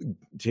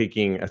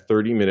taking a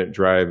 30-minute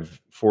drive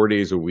 4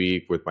 days a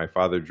week with my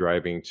father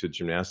driving to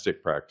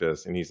gymnastic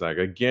practice. And he's like,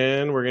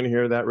 again, we're going to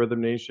hear that Rhythm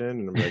Nation.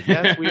 And I'm like,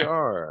 yes, we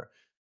are.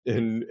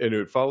 And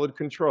it followed Sounds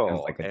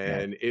control. like a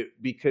dad. And it,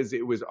 because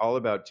it was all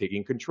about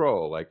taking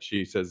control, like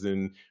she says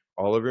in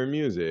all of her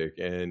music.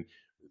 And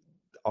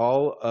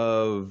all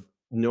of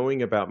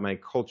knowing about my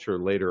culture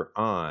later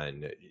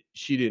on,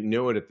 she didn't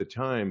know it at the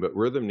time, but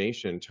Rhythm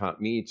Nation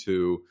taught me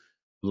to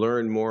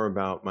learn more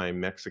about my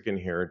Mexican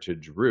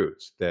heritage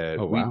roots that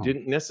Oh we wow.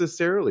 didn't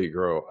necessarily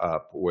grow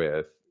up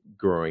with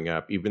growing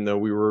up, even though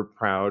we were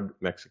proud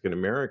Mexican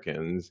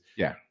Americans.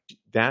 Yeah.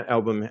 That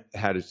album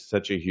had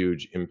such a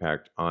huge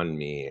impact on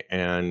me.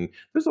 And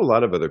there's a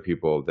lot of other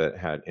people that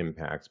had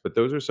impacts, but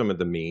those are some of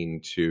the main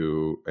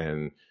two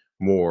and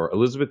more.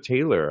 Elizabeth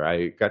Taylor,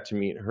 I got to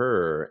meet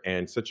her,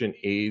 and such an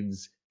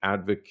AIDS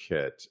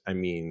advocate. I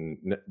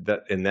mean,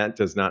 that, and that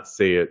does not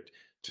say it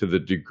to the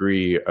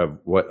degree of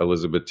what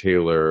Elizabeth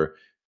Taylor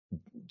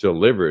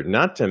delivered,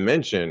 not to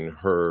mention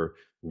her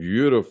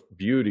beautiful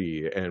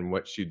beauty and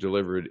what she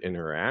delivered in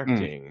her Mm,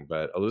 acting.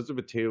 But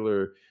Elizabeth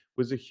Taylor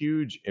was a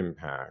huge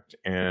impact.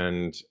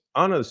 And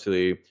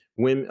honestly,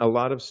 when a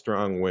lot of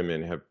strong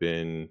women have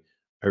been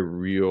a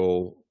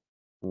real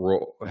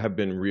have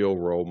been real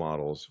role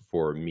models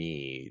for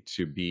me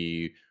to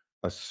be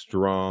a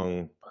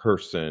strong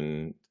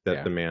person that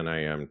yeah. the man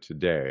I am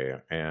today.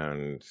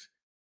 And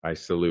I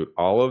salute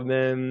all of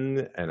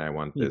them, and I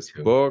want Me this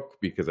too. book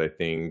because I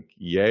think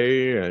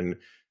yay, and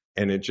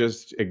it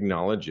just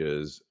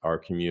acknowledges our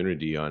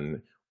community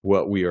on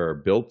what we are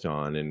built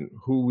on and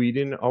who we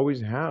didn't always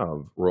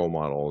have role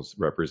models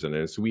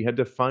represented. So we had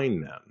to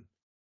find them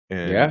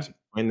and Yeah.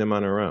 find them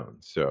on our own.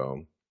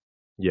 So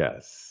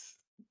yes,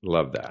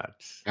 love that.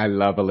 I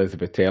love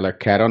Elizabeth Taylor.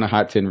 Cat on a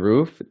Hot Tin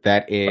Roof.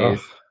 That Oh,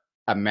 is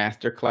a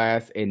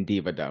masterclass in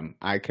divadom.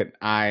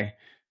 I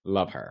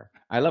love her.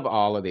 I love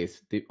all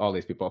these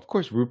people. Of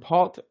course,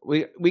 RuPaul.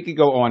 We could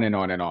go on and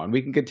on and on.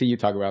 We can continue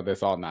talking about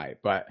this all night.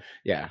 But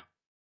yeah,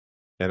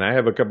 and I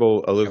have a couple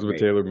can't Elizabeth wait.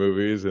 Taylor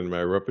movies in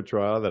my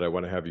repertoire that I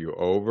want to have you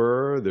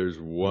over. There's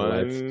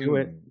Let's do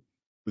it. one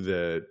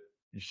that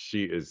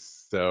she is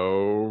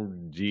so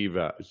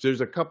diva.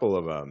 There's a couple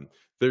of them.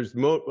 There's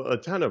a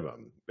ton of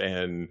them,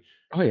 and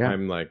Oh yeah,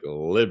 I'm like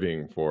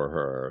living for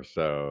her.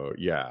 So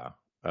yeah,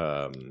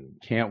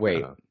 can't wait.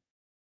 yeah,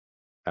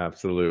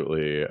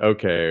 absolutely.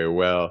 Okay,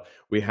 well,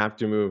 we have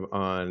to move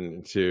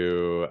on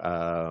to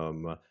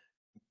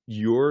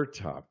your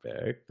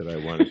topic that I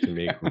wanted to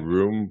make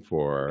room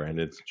for, and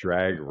it's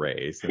Drag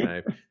Race.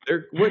 And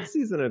they're, what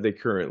season are they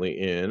currently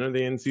in? Are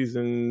they in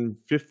season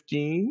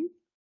 15?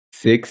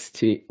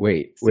 16.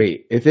 Wait, Six,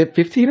 wait. Is it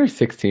 15 or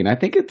 16? I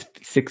think it's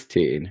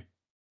 16.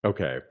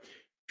 okay.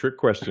 trick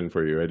question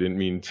for you. I didn't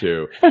mean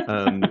to.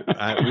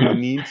 We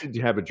need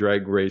to have a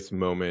drag race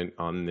moment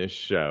on this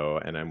show,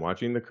 and I'm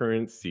watching the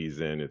current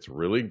season. It's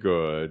really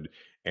good.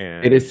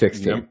 It is And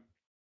 16.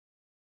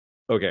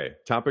 okay,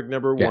 topic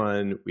number Yeah.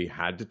 one, we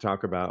had to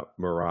talk about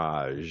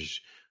Mirage,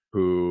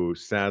 who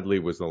sadly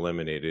was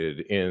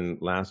eliminated in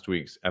last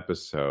week's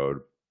episode.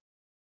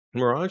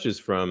 Mirage is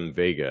from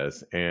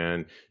Vegas,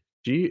 and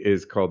she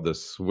is called the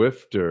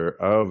Swifter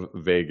of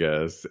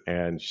Vegas,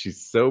 and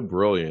she's so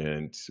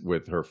brilliant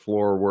with her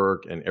floor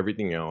work and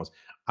everything else.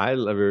 I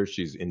love her.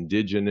 She's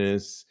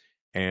indigenous,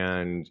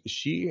 and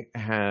she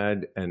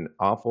had an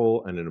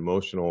awful and an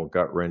emotional,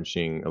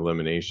 gut-wrenching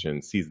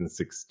elimination, season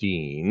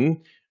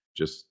 16.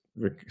 Just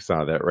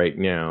saw that right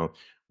now,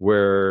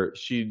 where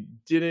she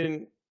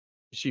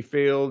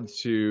failed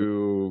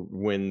to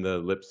win the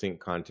lip sync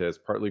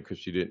contest, partly because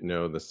she didn't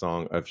know the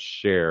song of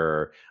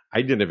Cher.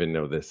 I didn't even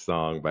know this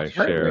song by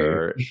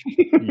Cher.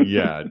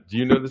 Yeah. Do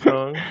you know the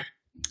song?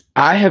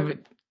 I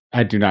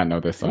do not know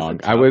the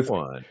song. It was a tough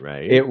one,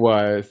 right? It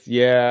was.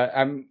 Yeah.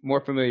 I'm more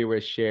familiar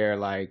with Cher,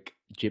 like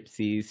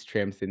Gypsies,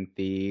 Tramps and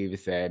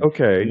Thieves, and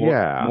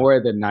more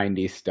of the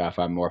 90s stuff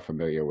I'm more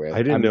familiar with.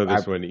 I didn't know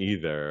this one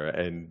either.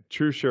 And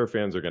true Cher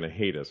fans are going to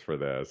hate us for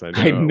this.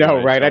 I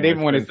know, right? I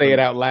didn't want to say it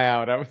out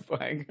loud. I was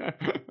like,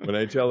 when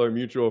I tell our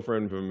mutual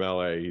friend from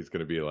LA, he's going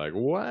to be like,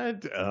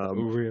 what?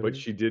 Really? But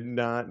she did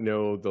not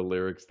know the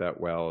lyrics that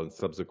well, and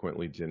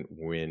subsequently didn't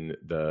win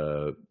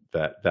the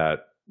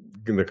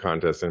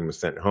contest and was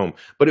sent home.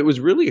 But it was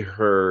really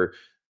her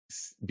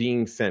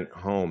being sent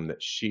home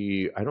that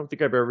I don't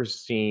think I've ever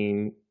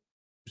seen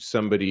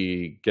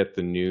somebody get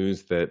the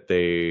news that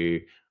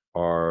they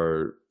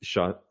are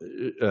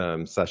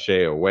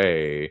shantae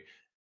away,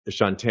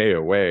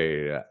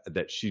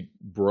 that she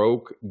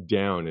broke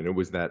down, and it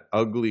was that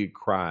ugly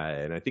cry.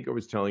 And I think I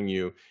was telling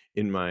you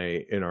in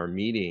our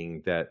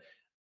meeting that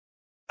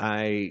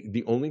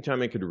the only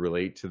time I could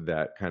relate to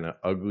that kind of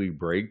ugly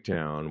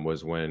breakdown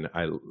was when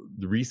I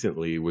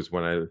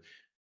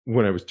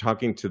was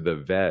talking to the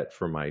vet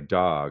for my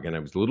dog, and I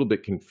was a little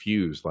bit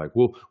confused, like,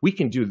 well, we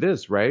can do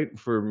this, right,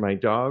 for my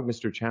dog,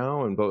 Mr.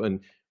 Chow, and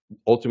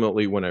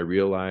ultimately when I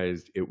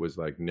realized it was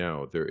like,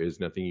 no, there is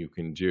nothing you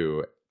can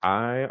do.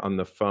 I, on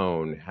the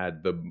phone,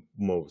 had the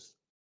most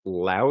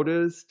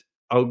loudest,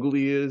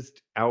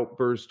 ugliest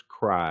outburst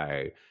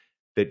cry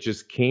that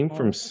just came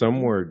from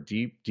somewhere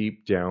deep,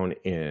 deep down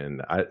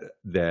in. I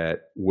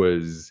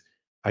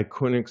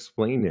couldn't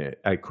explain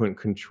it. I couldn't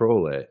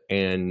control it.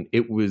 And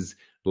it was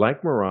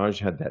like Mirage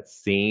had that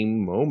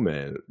same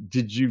moment. What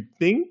did you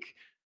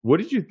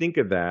think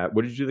of that?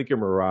 What did you think of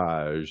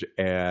Mirage?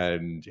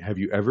 And have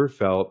you ever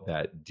felt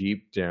that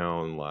deep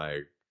down,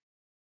 like,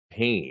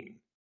 pain?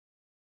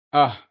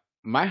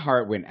 My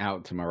heart went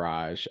out to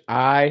Mirage.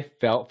 I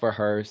felt for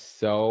her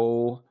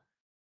so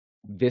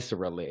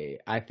viscerally.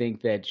 I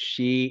think that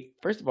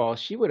first of all, if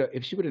she would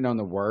have known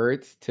the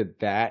words to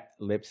that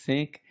lip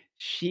sync,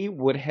 she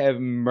would have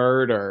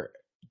murdered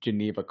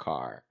Geneva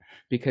Carr,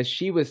 because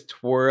she was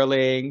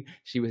twirling,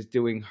 she was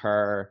doing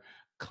her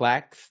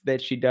clacks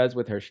that she does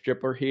with her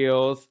stripper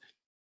heels.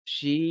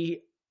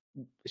 She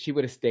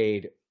would have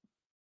stayed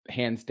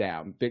hands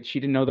down, but she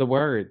didn't know the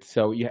words.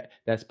 So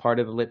that's part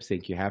of the lip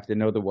sync. You have to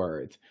know the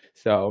words.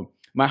 So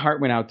my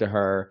heart went out to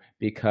her,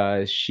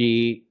 because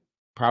she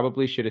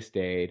probably should have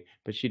stayed,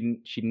 but she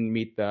didn't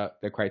meet the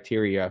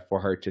criteria for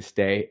her to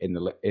stay in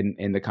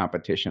the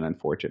competition,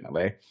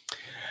 unfortunately.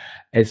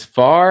 As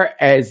far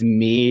as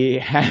me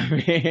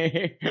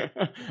having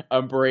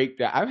a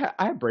breakdown,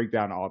 I break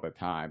down all the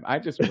time. I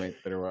just went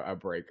through a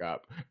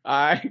breakup.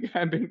 I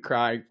have been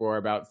crying for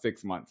about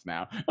 6 months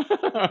now.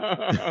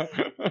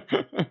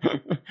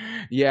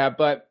 Yeah,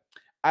 but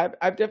I've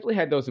definitely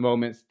had those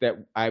moments that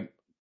I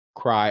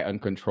cry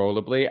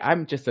uncontrollably.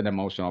 I'm just an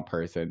emotional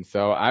person,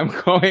 so I'm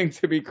going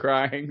to be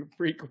crying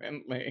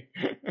frequently.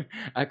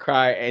 I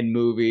cry in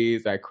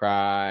movies. I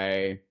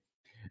cry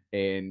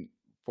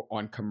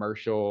on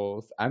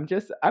commercials. I'm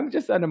just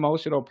an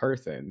emotional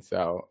person.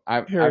 So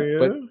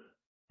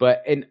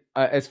but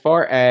as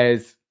far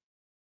as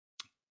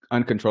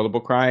uncontrollable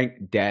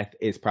crying, death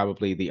is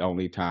probably the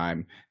only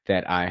time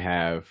that I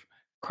have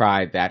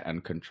cried that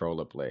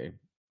uncontrollably.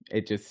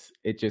 It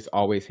just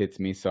always hits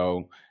me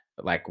so,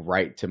 like,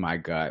 right to my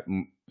gut,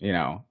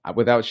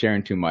 without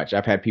sharing too much.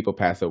 I've had people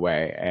pass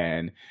away,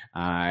 and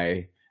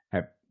I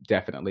have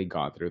definitely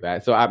gone through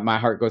that. So my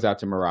heart goes out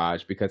to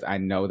Mirage, because I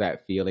know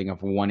that feeling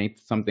of wanting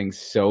something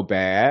so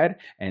bad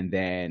and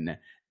then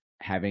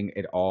having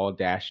it all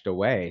dashed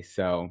away.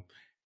 So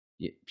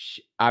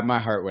my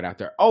heart went out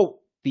there. Oh,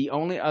 the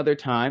only other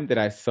time that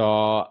I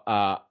saw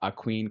a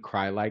queen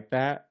cry like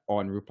that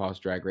on RuPaul's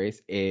Drag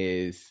Race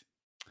is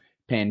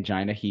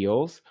Pangina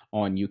Heels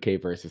on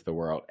UK versus the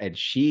World, and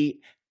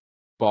she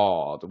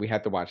bawled. We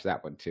had to watch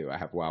that one too. I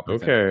have Wild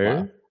Percent.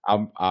 Okay.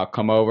 I'll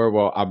come over.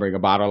 Well, I'll bring a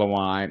bottle of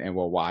wine and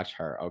we'll watch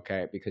her.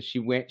 Okay, because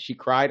she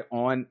cried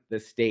on the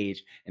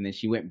stage, and then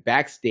she went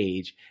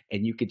backstage,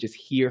 and you could just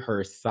hear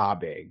her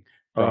sobbing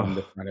from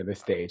the front of the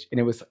stage, and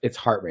it's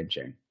heart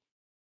wrenching.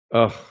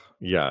 Oh,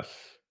 yes.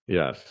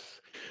 Yes.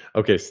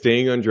 Okay,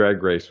 staying on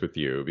Drag Race with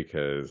you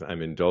because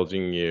I'm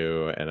indulging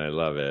you and I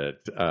love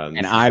it. And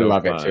This is I so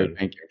love it too. fun.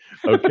 Thank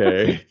you.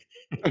 Okay.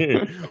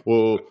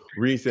 Well,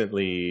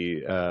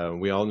 recently,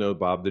 we all know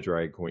Bob the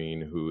Drag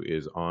Queen, who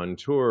is on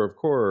tour, of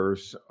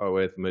course,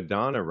 with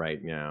Madonna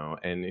right now,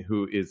 and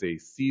who is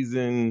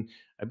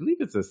I believe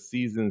it's a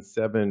season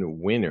 7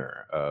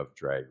 winner of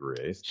Drag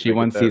Race. Did She I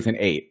won get that? season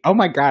 8. Oh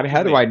my God, how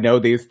Season do I 8. know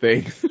these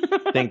things?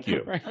 Thank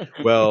you.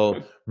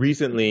 Well,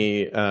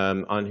 recently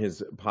on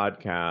his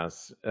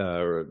podcast,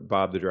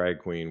 Bob the Drag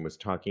Queen was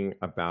talking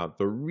about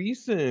the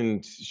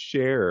recent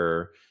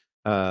share.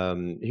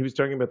 He was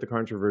talking about the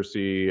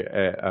controversy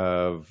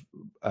of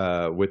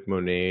with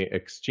Monet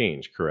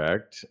Exchange,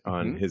 correct?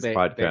 On his They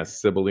podcast,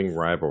 Sibling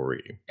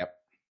Rivalry. yep.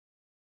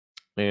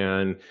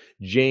 And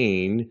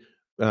Jane,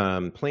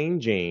 plain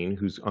Jane,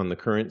 who's on the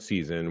current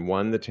season,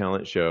 won the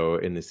talent show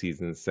in the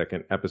season's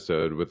second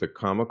episode with a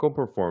comical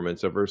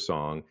performance of her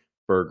song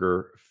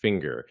Burger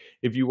Finger.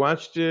 If you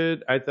watched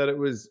it, I thought it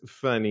was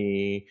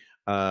funny,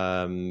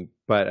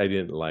 but I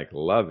didn't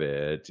love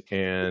it.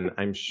 And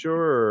I'm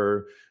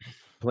sure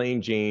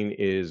Plain Jane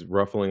is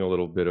ruffling a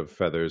little bit of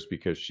feathers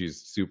because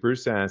she's super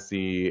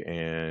sassy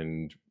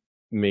and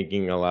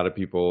making a lot of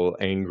people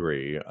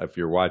angry if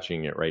you're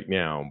watching it right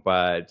now.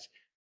 But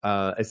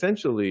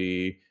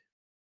essentially,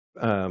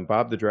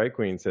 Bob the Drag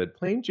Queen said,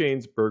 Plain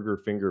Jane's Burger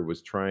Finger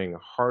was trying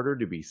harder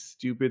to be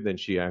stupid than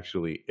she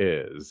actually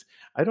is.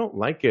 I don't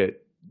like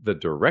it, the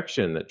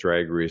direction that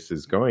Drag Race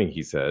is going,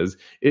 he says.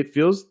 It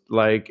feels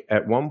like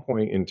at one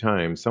point in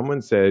time,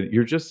 someone said,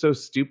 You're just so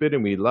stupid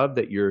and we love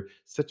that you're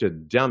such a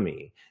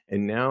dummy.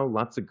 And now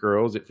lots of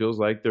girls, it feels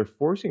like they're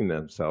forcing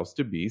themselves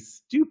to be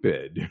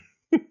stupid.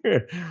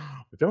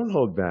 Don't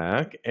hold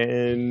back.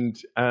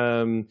 And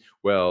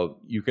well,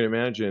 you can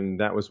imagine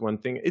that was one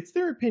thing. It's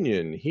their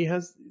opinion.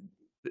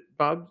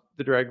 Bob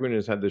the Drag Queen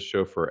has had this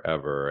show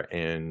forever,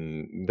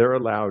 and they're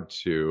allowed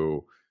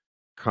to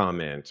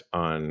comment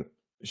on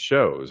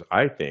shows.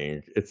 I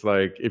think it's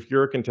like if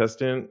you're a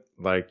contestant,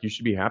 like you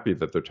should be happy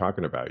that they're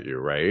talking about you,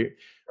 right?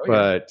 Oh yeah.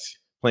 But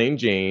Plain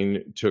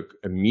Jane took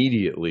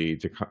immediately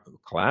to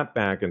clap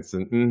back and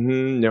said,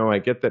 no, I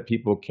get that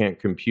people can't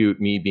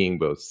compute me being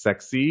both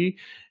sexy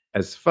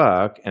as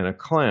fuck and a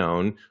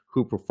clown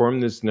who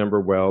performed this number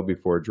well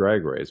before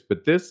Drag Race.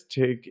 But this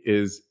take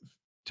is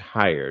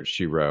tired,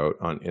 she wrote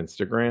on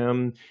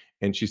Instagram.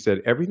 And she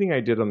said, everything I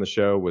did on the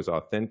show was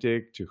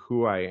authentic to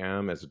who I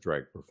am as a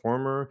drag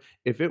performer.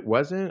 If it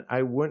wasn't,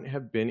 I wouldn't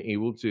have been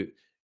able to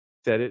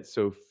said it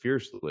so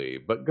fiercely,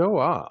 but go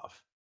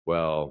off.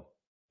 Well,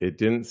 it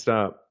didn't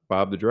stop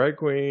Bob the Drag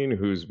Queen,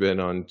 who's been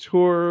on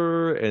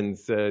tour and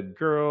said,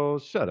 girl,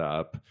 shut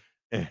up.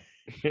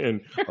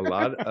 And a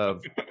lot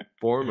of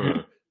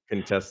former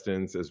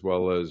contestants, as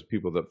well as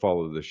people that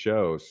follow the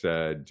show,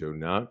 said, do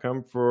not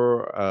come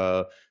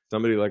for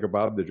somebody like a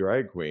Bob the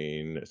Drag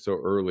Queen so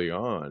early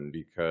on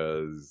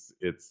because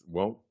it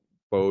won't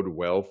bode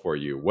well for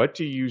you. What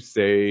do you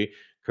say,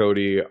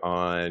 Kodi,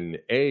 on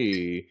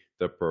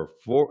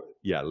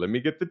let me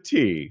get the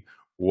tea.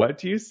 What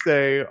do you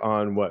say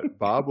on what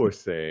Bob was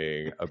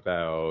saying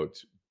about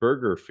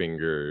Burger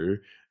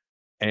Finger?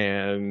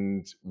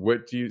 And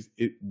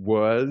it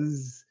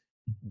was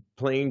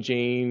Plain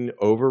Jane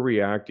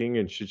overreacting,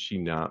 and should she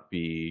not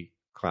be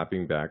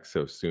clapping back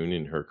so soon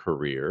in her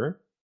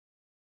career?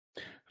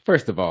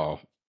 First of all,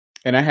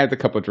 and I had a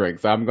couple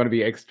drinks, so I'm going to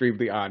be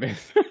extremely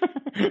honest.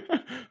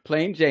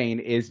 Plain Jane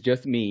is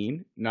just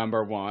mean,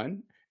 number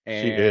one.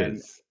 She And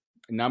is.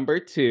 number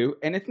two,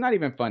 and it's not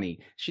even funny,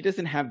 she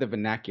doesn't have the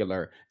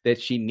vernacular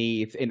that she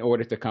needs in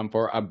order to come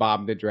for a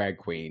Bob the Drag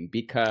Queen,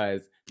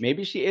 because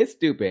maybe she is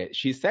stupid.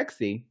 She's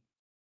sexy,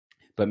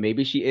 but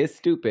maybe she is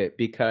stupid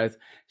because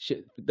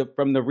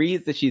from the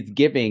reads that she's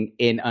giving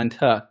in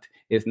Untucked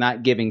is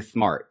not giving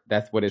smart.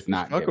 That's what it's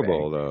not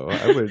Fuckable, giving. though.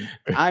 I would.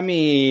 I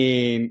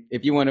mean,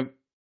 if you want to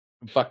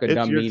fuck a It's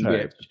dumb your mean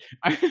type.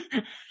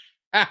 bitch.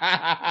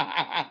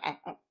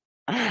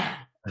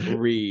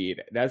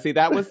 Read. Now, see,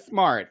 that was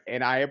smart,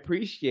 and I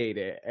appreciate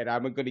it. And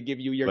I'm going to give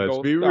you your Let's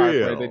gold be star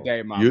real. for the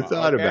day, mama. You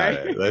thought about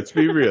okay? it. Let's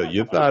be real.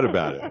 You thought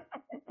about it.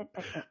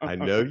 I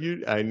know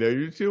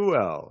you too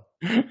well.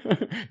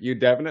 You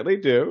definitely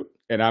do.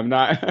 And I'm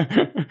not,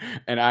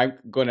 and I'm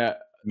gonna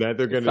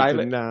Neither gonna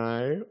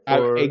deny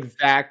or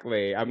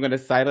exactly. I'm gonna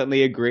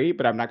silently agree,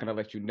 but I'm not gonna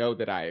let you know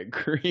that I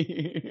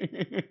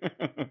agree.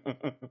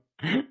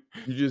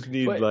 you just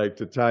need But-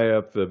 to tie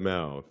up the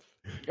mouth.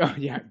 Oh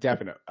yeah,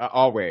 definitely.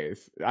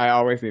 Always. I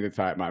always need to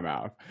tie up my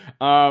mouth.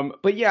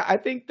 But yeah, I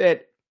think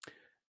that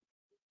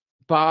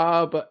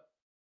Bob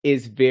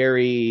is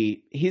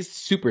he's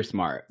super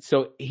smart.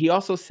 So he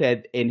also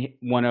said in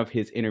one of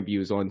his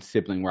interviews on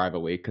Sibling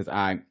Rivalry, because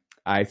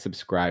I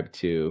subscribe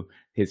to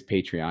his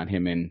Patreon,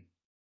 him and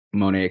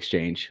Monet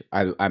Exchange.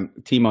 I'm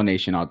Team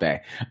Monation all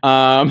day.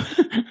 I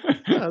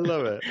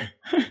love it.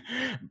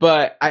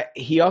 But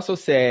he also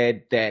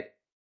said that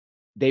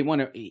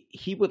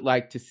he would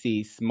like to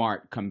see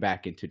Smart come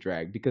back into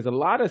drag, because a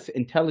lot of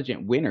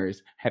intelligent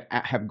winners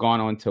have gone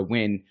on to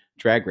win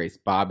Drag Race.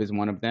 Bob is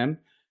one of them.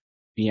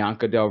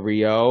 Bianca Del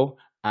Rio,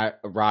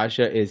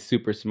 Raja is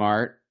super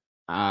smart.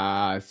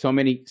 So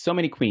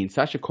many queens.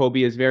 Sasha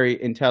Colby is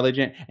very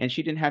intelligent, and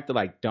she didn't have to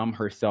like dumb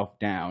herself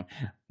down.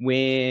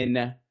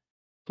 When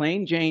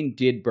Plain Jane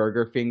did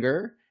Burger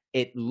Finger,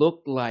 it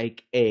looked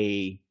like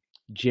a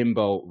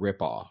Jimbo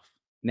ripoff.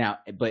 Now,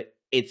 but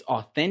it's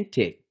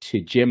authentic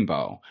to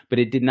Jimbo, but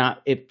it did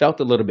not. It felt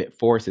a little bit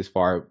forced as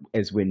far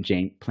as when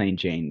Plain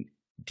Jane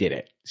did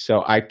it.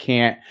 So I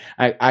can't.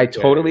 I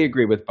totally Okay.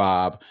 agree with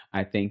Bob.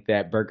 I think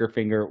that Burger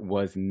Finger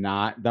was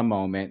not the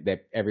moment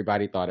that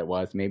everybody thought it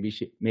was. Maybe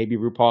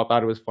RuPaul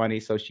thought it was funny,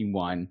 so she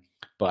won.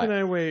 Can But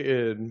I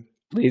weigh in?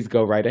 please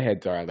go right ahead,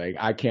 darling.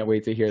 I can't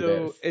wait to hear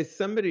So, this. as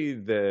somebody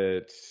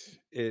that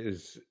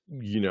is,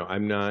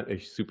 I'm not a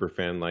super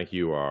fan like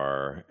you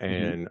are, Hmm.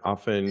 and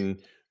often,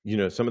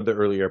 some of the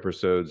early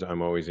episodes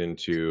I'm always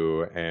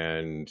into,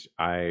 and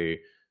I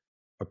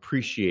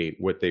appreciate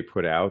what they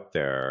put out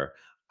there.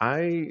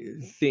 I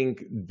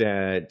think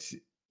that,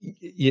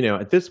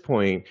 at this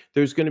point,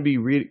 there's going to be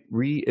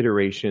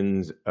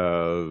reiterations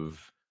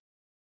of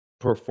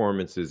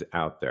performances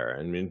out there.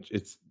 I mean,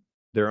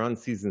 they're on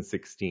season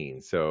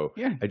 16, so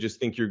Yeah. I just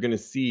think you're going to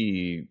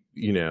see,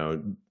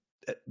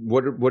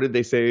 what did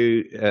they say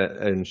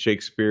in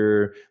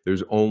Shakespeare?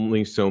 There's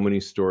only so many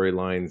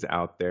storylines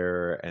out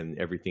there, and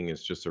everything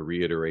is just a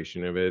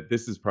reiteration of it.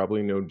 This is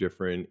probably no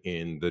different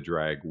in the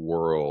drag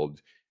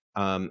world,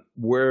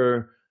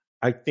 where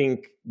I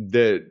think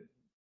that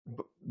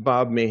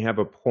Bob may have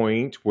a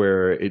point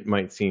where it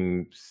might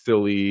seem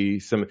silly.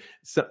 So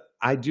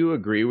I do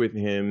agree with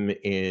him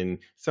in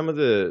some of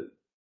the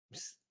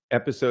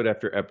episode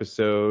after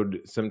episode.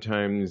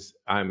 Sometimes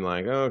I'm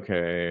like,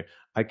 okay,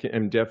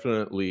 I'm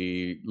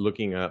definitely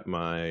looking up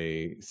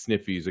my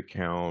Sniffies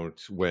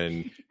account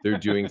when they're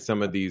doing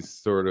some of these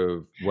sort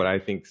of what I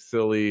think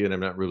silly and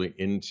I'm not really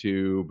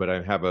into, but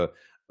I have a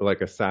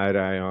like a side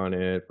eye on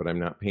it, but I'm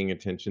not paying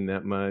attention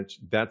that much.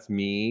 That's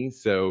me.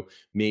 So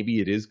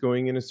maybe it is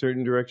going in a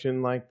certain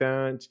direction like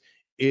that.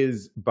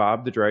 Is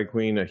Bob the drag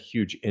queen a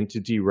huge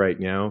entity right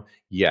now?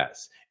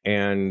 Yes.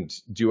 And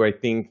do I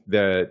think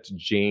that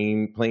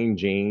plain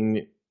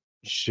Jane,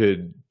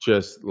 should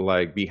just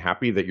like be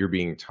happy that you're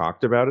being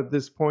talked about at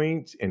this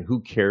point? And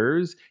who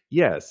cares?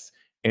 Yes.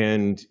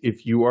 And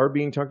if you are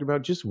being talked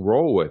about, just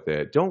roll with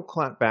it. Don't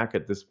clap back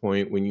at this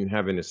point when you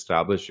haven't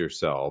established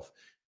yourself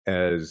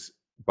as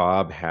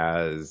Bob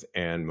has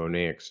and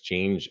Monet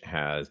Exchange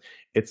has.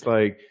 It's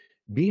like,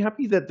 be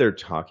happy that they're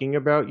talking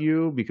about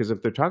you, because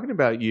if they're talking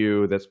about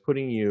you, that's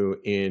putting you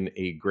in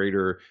a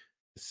greater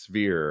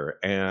sphere.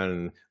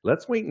 And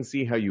let's wait and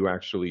see how you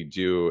actually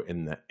do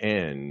in the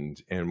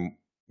end. And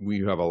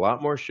we have a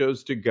lot more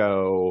shows to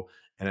go.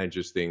 And I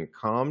just think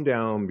calm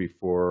down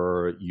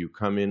before you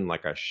come in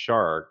like a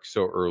shark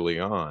so early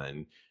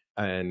on.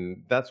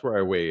 And that's where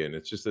I weigh in.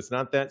 It's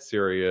not that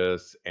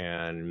serious.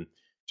 And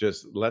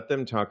just let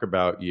them talk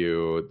about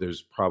you.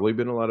 There's probably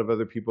been a lot of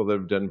other people that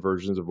have done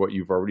versions of what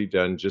you've already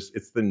done. Just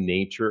it's the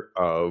nature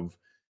of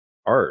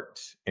art,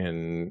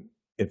 and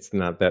it's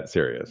not that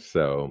serious.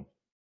 So,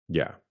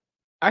 yeah.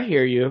 I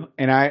hear you,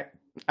 and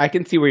I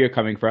can see where you're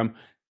coming from.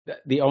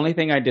 The only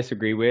thing I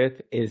disagree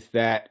with is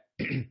that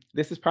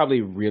this is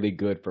probably really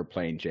good for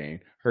Plain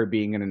Jane, her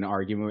being in an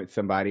argument with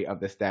somebody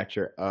of the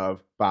stature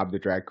of Bob the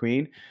drag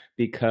queen,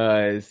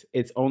 because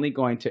it's only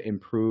going to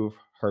improve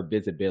her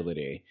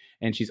visibility.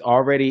 And she's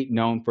already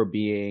known for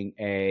being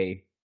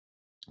a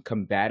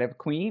combative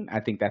queen. I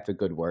think that's a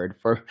good word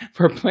for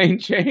Plain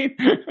Jane.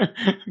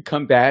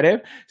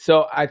 Combative.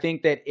 So I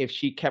think that if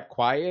she kept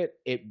quiet,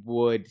 it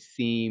would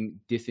seem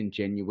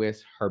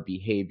disingenuous, her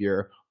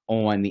behavior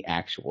on the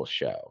actual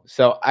show.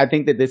 So I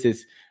think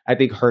that I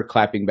think her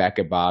clapping back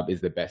at Bob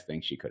is the best thing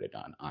she could have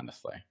done,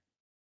 honestly.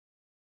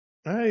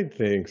 I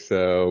think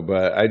so,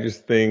 but I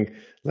just think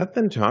let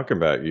them talk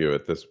about you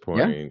at this Yeah,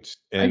 point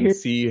I and hear.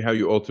 see how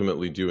you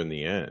ultimately do in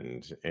the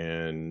end.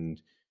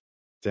 And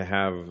to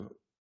have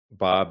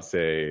Bob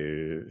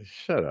say,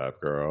 "Shut up,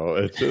 girl,"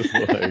 it's just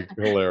like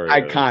hilarious.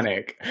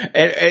 Iconic.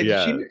 And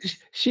Yes.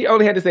 she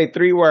only had to say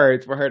 3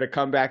 words for her to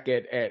come back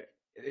at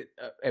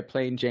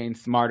Plain Jane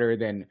smarter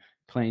than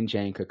Plain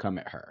Jane could come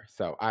at her.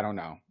 So I don't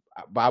know.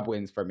 Bob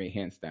wins for me,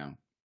 hands down.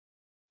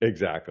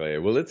 Exactly.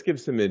 Well, let's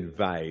give some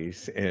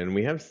advice, and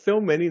we have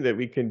so many that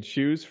we can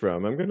choose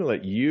from. I'm going to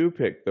let you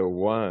pick the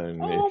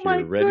one Oh if my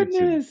you're ready to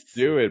goodness.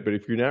 do it. But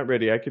if you're not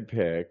ready, I could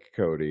pick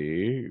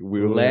Cody.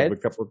 We only have a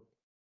Let's couple.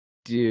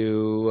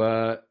 do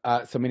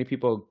so many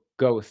people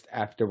ghost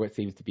after what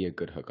seems to be a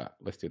good hookup.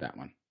 Let's do that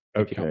one,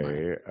 if you don't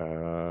mind.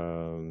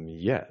 Okay.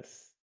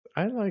 Yes,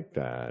 I like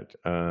that.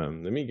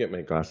 Let me get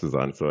my glasses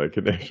on so I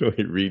can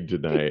actually read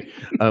tonight.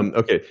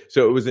 Okay,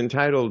 so it was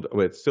entitled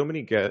 "With So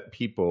Many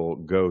People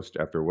Ghost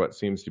After What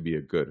Seems to Be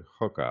a Good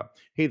Hookup."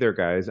 Hey there,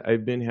 guys.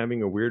 I've been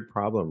having a weird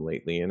problem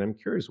lately, and I'm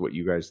curious what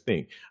you guys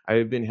think.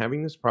 I've been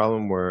having this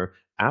problem where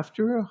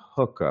after a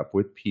hookup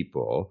with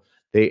people,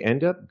 they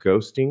end up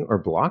ghosting or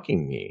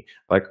blocking me.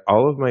 Like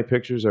all of my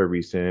pictures are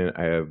recent.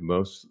 I have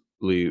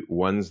mostly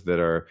ones that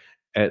are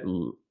at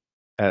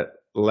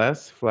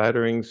less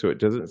flattering, so it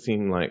doesn't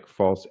seem like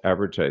false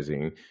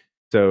advertising.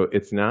 So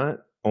it's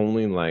not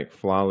only like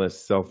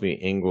flawless selfie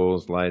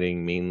angles,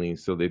 lighting mainly.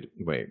 So they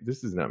wait.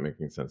 This is not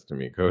making sense to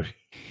me, Cody.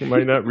 Am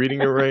I not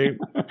reading it right?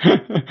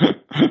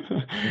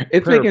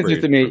 It's making sense Paraphrase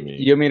to for me. me.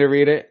 You want me to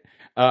read it?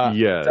 So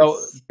Yes. So,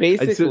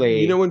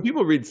 basically, when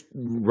people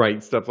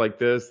write stuff like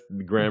this,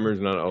 the grammar's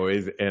not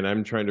always, and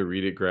I'm trying to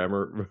read it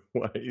grammar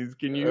wise.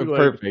 Can you like,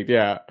 perfect,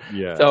 yeah.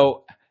 yeah.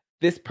 So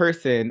this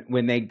person,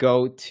 when they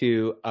go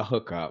to a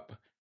hookup,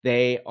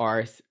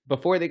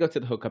 before they go to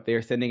the hookup, they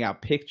are sending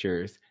out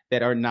pictures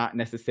that are not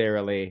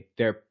necessarily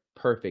their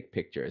perfect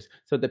pictures.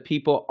 So the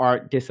people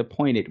aren't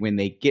disappointed when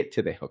they get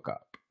to the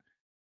hookup.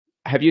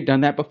 Have you done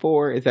that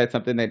before? Is that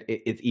something that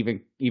it's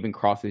even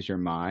crosses your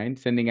mind?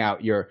 Sending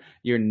out your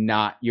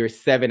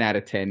 7 out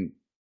of 10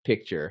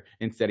 picture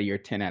instead of your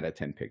 10 out of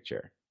 10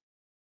 picture.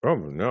 Oh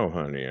no,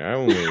 honey. I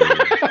only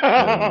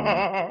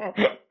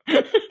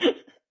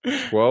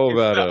 12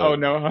 It's out the oh of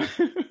no, huh?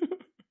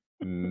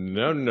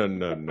 no, no,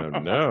 no, no,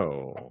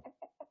 no.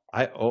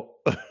 I oh.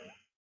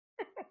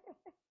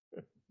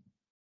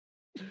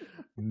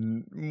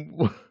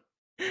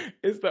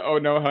 It's the oh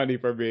no, honey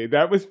for me.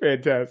 That was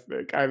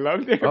fantastic. I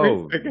loved every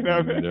Oh, second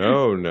of it.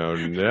 no, no,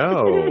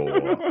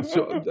 no.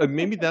 So,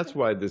 maybe that's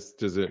why this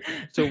doesn't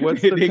so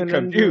what's It the didn't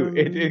compute.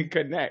 It conundrum? didn't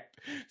connect.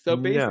 So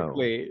No.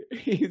 basically,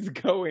 he's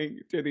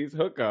going to these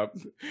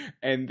hookups,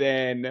 and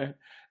then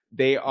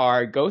they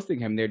are ghosting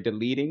him. They're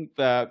deleting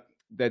the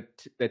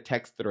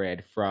text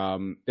thread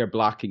from. They're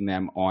blocking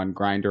them on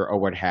Grindr or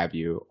what have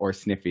you, or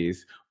Sniffies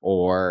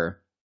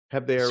or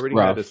Have they already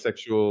had a Scruff.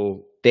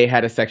 sexual They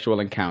had a sexual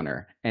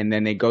encounter, and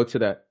then they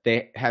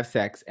have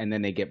sex, and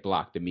then they get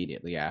blocked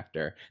immediately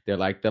after. They're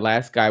like, the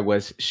last guy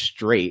was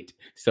straight,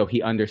 so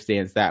he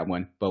understands that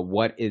one. But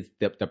what is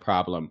the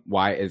problem?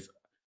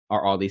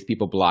 Are all these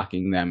people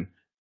blocking them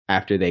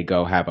after they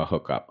go have a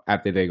hookup,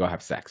 after they go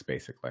have sex,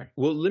 basically?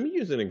 Well, let me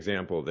use an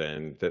example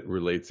then that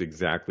relates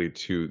exactly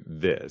to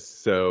this.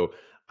 So,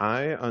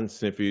 I on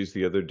Sniffies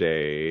the other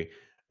day,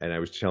 and I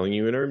was telling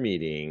you in our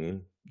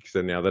meeting,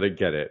 so now that I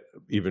get it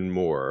even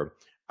more,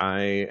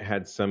 I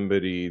had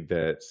somebody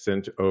that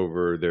sent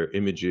over their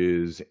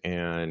images,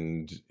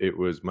 and it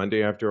was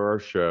Monday after our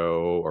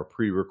show, our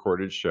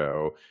pre-recorded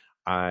show.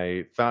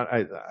 I thought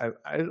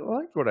I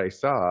liked what I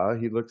saw.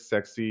 He looked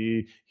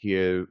sexy.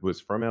 Was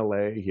from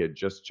LA. He had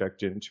just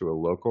checked into a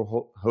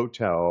local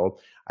hotel.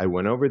 I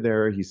went over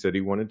there. He said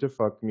he wanted to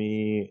fuck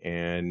me,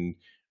 and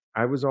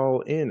I was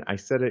all in. I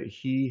said it.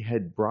 He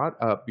had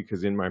brought up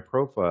because in my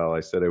profile I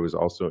said I was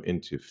also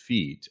into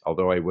feet,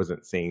 although I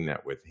wasn't saying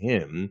that with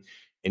him.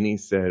 And he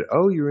said,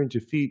 "Oh, you're into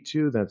feet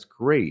too. That's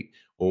great."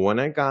 Well, when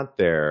I got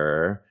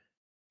there,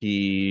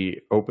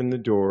 he opened the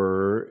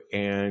door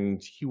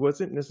and he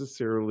wasn't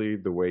necessarily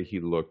the way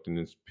he looked in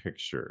his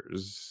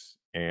pictures.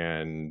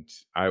 And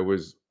I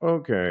was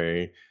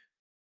okay,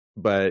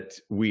 but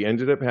we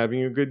ended up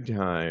having a good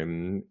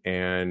time,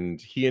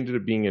 and he ended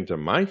up being into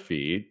my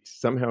feet.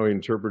 Somehow he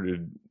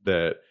interpreted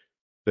that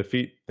the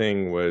feet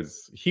thing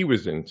was he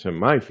was into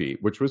my feet,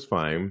 which was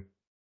fine.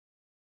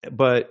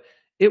 But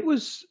it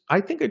was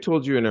I think I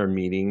told you in our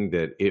meeting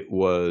that it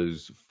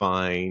was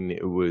fine.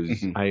 It was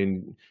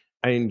Mhm.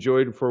 I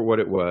enjoyed for what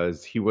it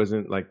was. He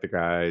wasn't like the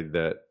guy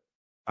that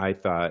I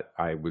thought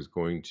I was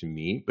going to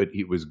meet, but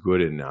he was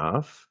good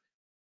enough.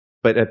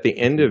 But at the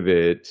end Mhm. of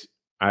it,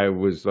 I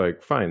was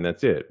like, "Fine,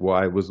 that's it." Well,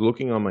 I was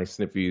looking on my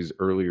Sniffies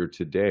earlier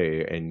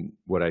today, and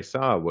what I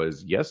saw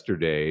was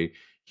yesterday,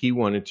 he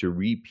wanted to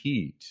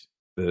repeat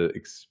the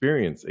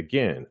experience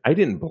again. I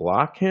didn't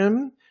block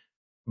him,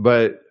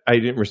 but I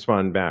didn't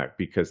respond back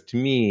because to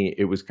me,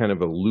 it was kind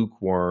of a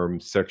lukewarm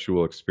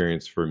sexual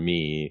experience for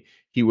me.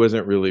 He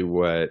wasn't really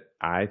what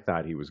I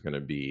thought he was gonna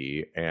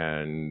be,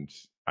 and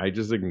I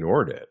just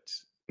ignored it.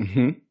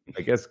 Mhm.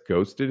 I guess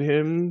ghosted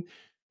him.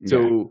 Yeah.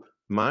 So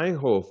my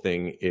whole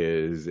thing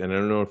is, and I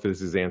don't know if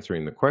this is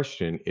answering the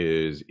question,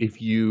 is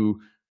if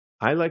you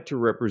I like to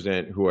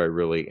represent who I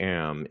really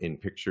am in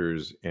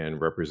pictures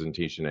and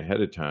representation ahead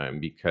of time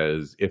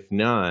because if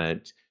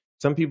not,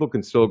 some people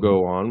can still Mhm.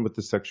 go on with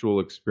the sexual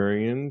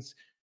experience,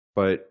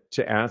 but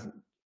to ask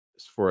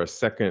for a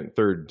second,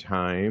 third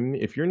time,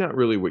 if you're not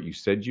really what you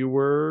said you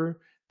were,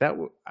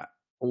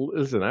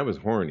 listen, I was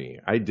horny.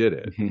 I did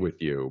it Mhm.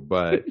 with you,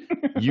 but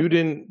you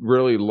didn't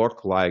really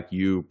look like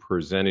you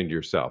presented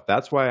yourself.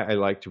 That's why I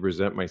like to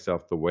present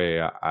myself the way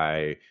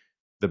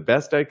the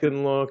best I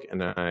can look,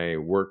 and I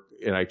work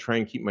and I try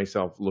and keep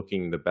myself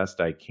looking the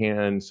best I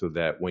can so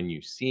that when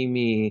you see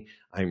me,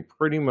 I'm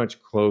pretty much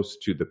close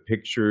to the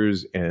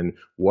pictures and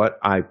what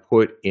I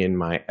put in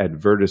my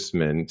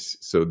advertisement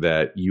so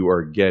that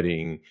you're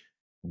getting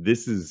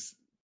this.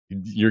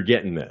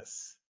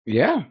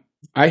 Yeah,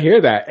 I hear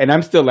that, and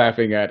I'm still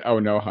laughing at, "Oh,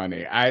 no,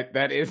 honey." I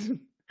that is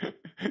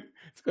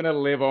it's gonna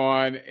live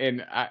on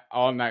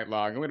all night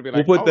long. I'm gonna be We'll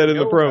like, put "Oh, that in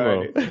the no,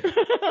 honey."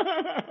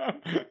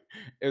 promo.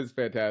 It was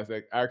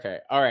fantastic. Okay,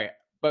 alright,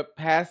 but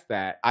past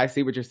that, I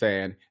see what you're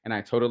saying, and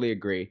I totally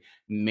agree.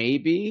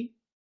 Maybe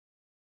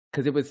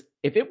because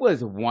if it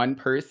was one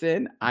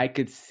person, I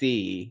could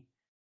see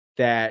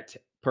that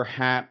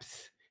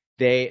perhaps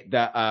they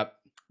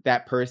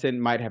that person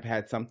might have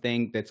had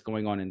something that's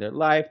going on in their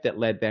life that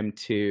led them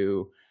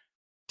to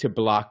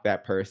block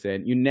that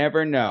person. You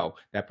never know.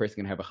 That person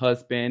can have a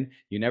husband.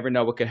 You never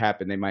know what could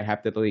happen. They might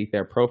have to delete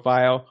their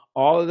profile,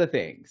 all of the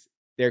things.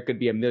 There could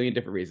be a million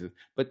different reasons.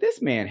 But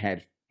this man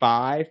had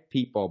 5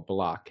 people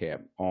block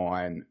him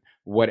on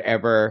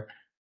whatever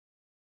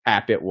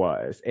app it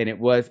was. And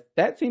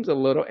that seems a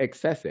little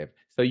excessive.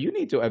 So you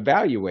need to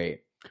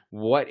evaluate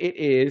what it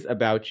is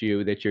about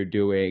you that you're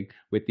doing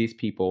with these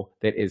people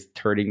that is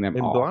turning them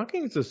And off.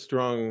 blocking is a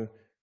strong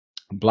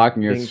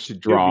Blocking is thing to do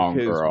strong,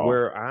 because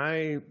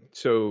girl.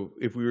 so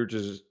if we were to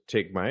just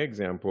take my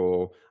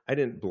example, I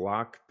didn't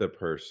block the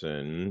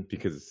person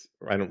because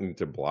I don't need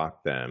to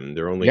block them.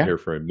 They're only Yeah. here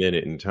for a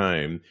minute in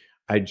time.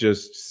 I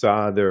just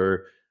saw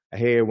their,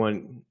 hey, I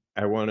want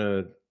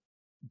to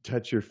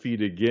touch your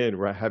feet again,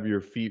 have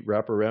your feet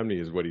wrap around me,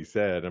 is what he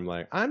said. I'm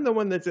like, I'm the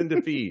one that's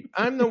into feet.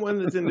 I'm the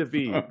one that's into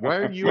feet. Why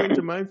are you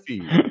into my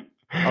feet?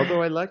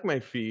 Although I like my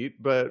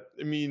feet, but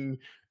I mean,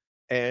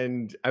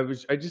 and I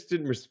just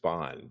didn't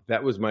respond.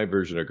 That was my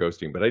version of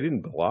ghosting, but I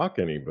didn't block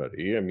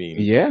anybody. I mean,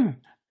 Yeah.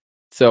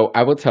 So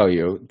I will tell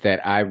you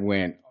that I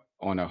went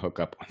on a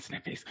hookup on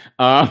Sniffies.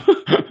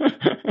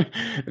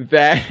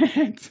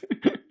 That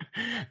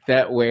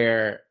that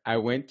where I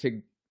went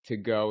to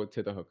go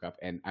to the hookup,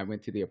 and I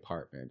went to the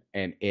apartment,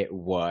 and it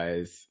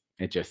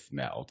just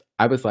smelled.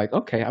 I was like,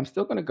 okay, I'm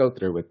still gonna go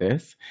through with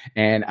this.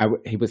 And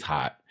he was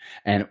hot,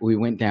 and we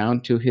went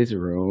down to his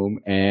room,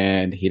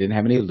 and he didn't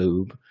have any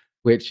lube.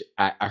 Which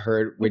I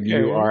heard when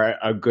you okay. are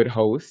a good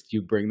host,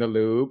 you bring the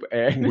lube,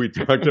 and We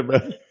talked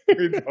about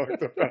we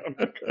talked about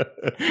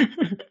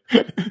it.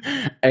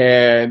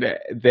 and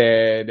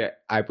then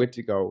I went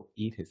to go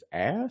eat his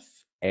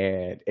ass,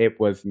 and it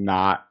wasn't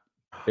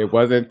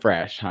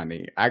fresh,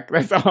 honey.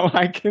 That's all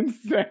I can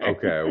say.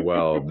 Okay,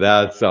 well,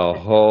 that's a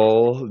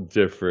whole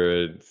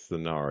different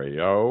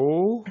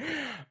scenario.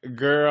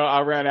 Girl,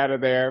 I ran out of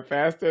there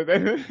faster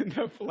than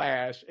the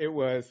flash.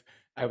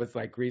 I was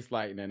like grease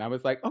lightning. I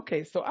was like,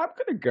 okay, so I'm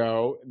gonna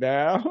go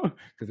now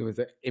because it was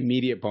an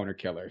immediate boner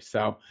killer.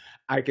 So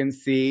I can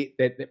see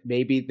that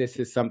maybe this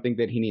is something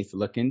that he needs to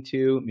look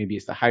into. Maybe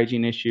it's a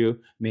hygiene issue.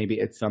 Maybe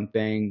it's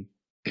something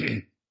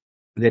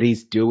that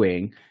he's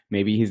doing.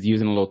 Maybe he's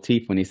using a little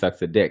teeth when he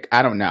sucks a dick.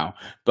 I don't know.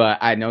 But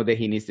I know that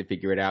he needs to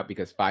figure it out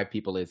because 5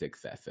 people is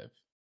excessive.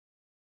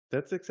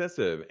 That's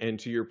excessive. And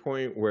to your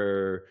point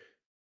where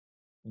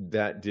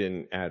that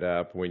didn't add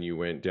up when you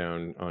went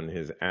down on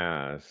his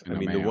ass. I No,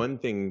 mean, the ma'am. one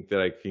thing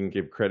that I can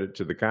give credit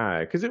to the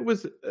guy, because it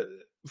was,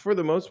 for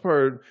the most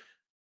part,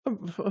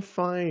 a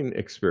fine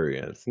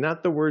experience.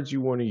 Not the words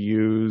you want to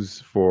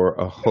use for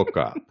a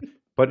hookup,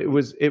 but it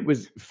was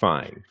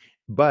fine.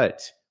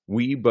 But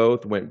we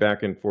both went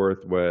back and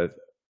forth with,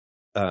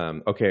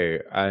 okay,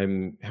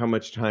 how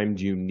much time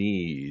do you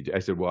need? I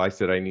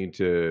said I need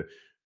to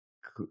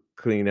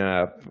clean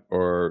up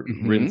or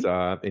rinse Hmm.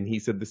 off, and he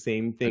said the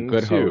same A thing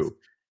good host. too.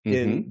 Hmm.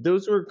 And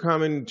those were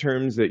common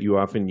terms that you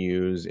often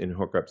use in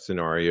hookup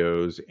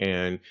scenarios.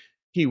 And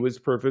he was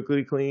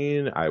perfectly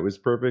clean, I was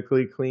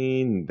perfectly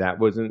clean, that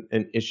wasn't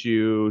an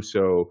issue.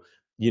 So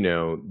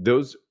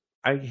those,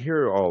 I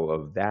hear all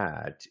of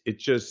that. It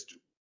just,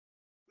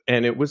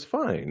 and it was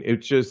fine.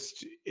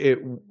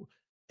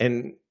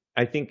 And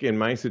I think in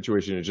my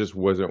situation, it just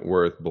wasn't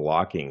worth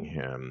blocking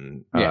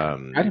him. Yeah,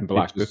 I didn't It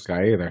block this just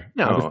guy either.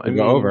 I would No, I still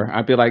go over. mean,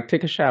 I'd be like,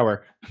 take a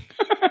shower.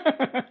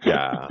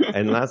 yeah.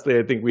 And lastly,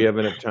 I think we have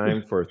enough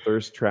time for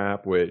Thirst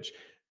Trap, which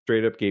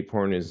Straight Up Gay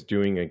Porn is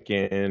doing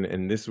again.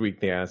 And this week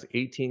they asked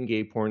 18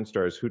 gay porn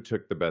stars who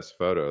took the best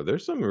photo.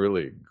 There's some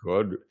really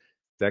good,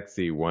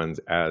 sexy ones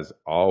as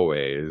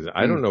always.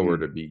 I don't know where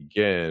Mhm. to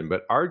begin,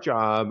 but our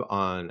job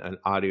on an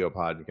audio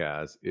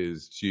podcast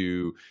is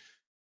to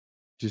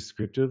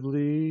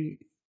descriptively,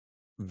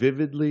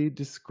 vividly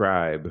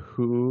describe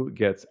who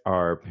gets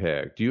our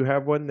pick. Do you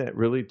have one that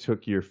really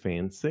took your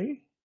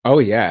fancy? Oh,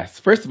 yes.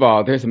 First of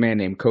all, there's a man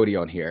named Kodi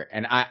on here,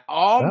 and I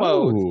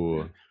almost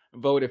Oh.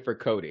 voted for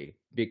Kodi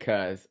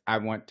because I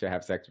want to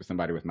have sex with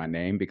somebody with my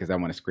name because I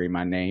want to scream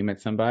my name at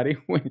somebody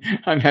when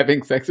I'm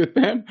having sex with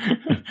them.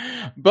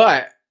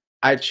 But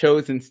I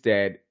chose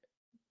instead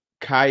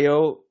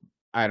Caio,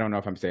 I don't know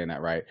if I'm saying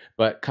that right,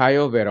 but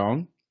Caio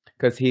Verón,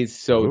 because he's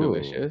so Oh.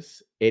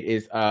 delicious. It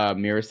is a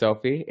mirror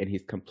selfie, and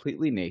he's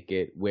completely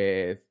naked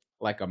with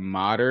like a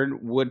modern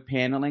wood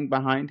paneling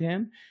behind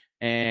him.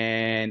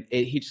 And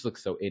he just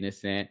looks so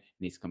innocent. And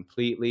he's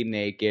completely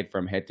naked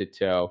from head to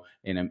toe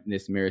in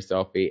this mirror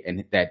selfie.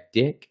 And that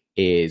dick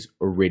is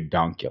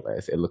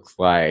redonkulous. It looks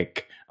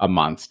like a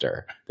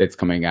monster that's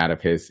coming out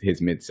of his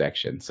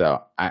midsection.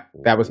 So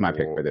that was my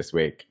pick for this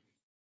week.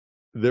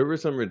 There were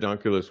some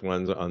redonkulous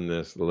ones on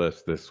this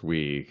list this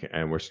week,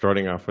 and we're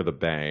starting off with a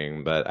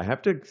bang, but I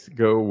have to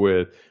go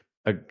with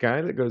a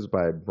guy that goes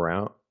by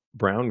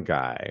Brown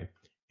Guy,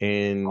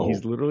 and Oh,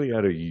 he's literally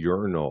at a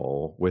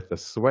urinal with a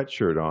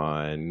sweatshirt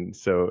on.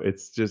 So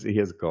it's just he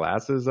has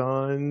glasses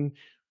on,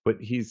 but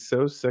he's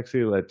so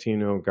sexy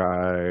Latino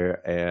guy,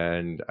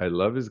 and I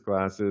love his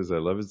glasses. I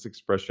love his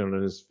expression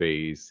on his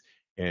face,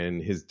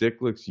 and his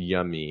dick looks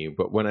yummy.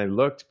 But when I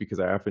looked, because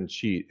I often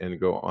cheat and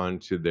go on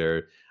to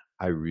their,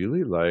 I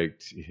really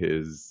liked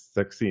his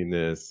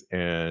sexiness,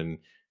 and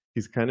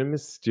he's kind of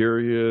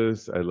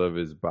mysterious. I love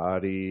his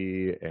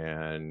body,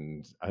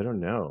 and I don't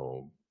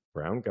know.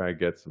 Brown guy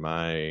gets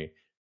my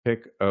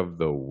pick of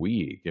the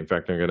week. In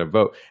fact, I'm going to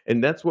vote.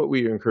 And that's what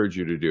we encourage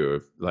you to do.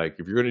 If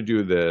you're going to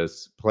do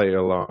this, play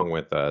along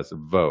with us,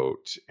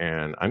 vote.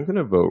 And I'm going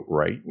to vote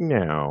right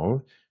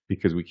now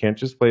because we can't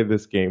just play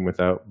this game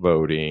without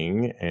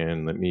voting.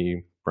 And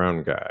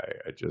brown guy,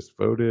 I just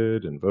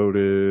voted,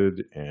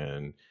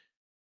 and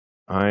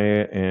I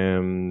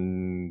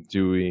am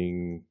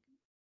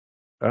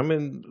I'm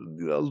in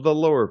the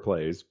lower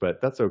place,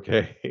 but that's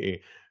okay.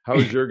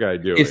 How's your guy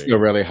doing? He's still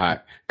really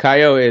hot.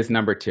 Kaio is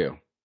number 2.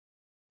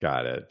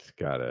 Got it.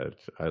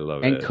 I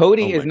love And it.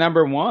 Kodi is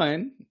number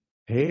 1.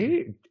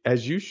 Hey,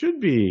 as you should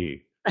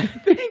be.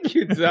 Thank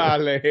you,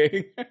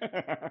 darling.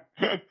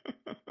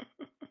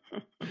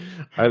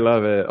 I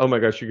love it. Oh my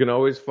gosh, you can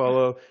always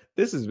follow.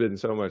 This has been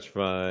so much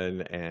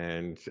fun,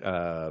 and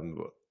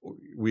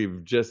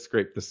we've just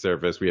scraped the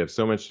surface. We have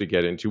so much to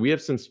get into. We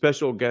have some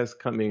special guests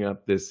coming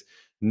up this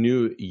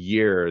new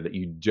year that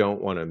you don't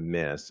want to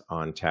miss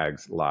on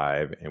Tags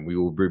Live, and we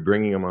will be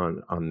bringing them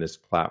on this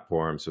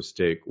platform, so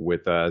stay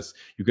with us.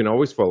 You can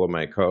always follow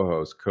my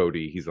co-host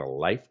Kodi. He's a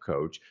life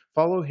coach.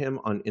 Follow him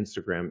on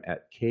Instagram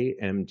at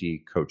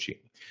KMD Coaching,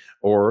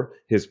 or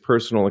his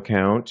personal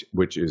account,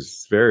 which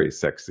is very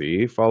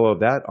sexy. Follow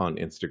that on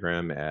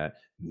Instagram at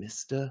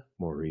Mr.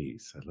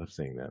 Maurice. I love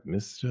saying that,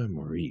 Mr.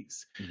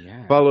 Maurice.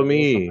 Yeah, follow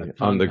me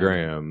on the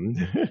gram.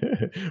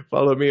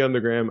 Follow me on the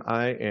gram.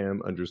 I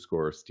am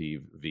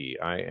 _Steve V.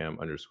 I am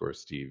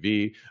 _Steve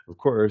V. Of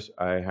course,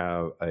 I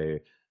have a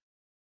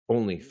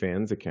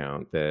OnlyFans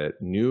account, that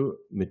new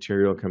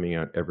material coming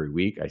out every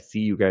week. I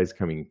see you guys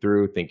coming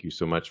through. Thank you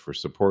so much for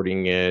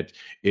supporting it.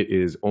 It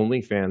is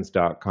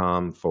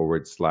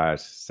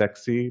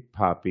onlyfans.com/sexy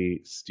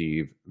poppy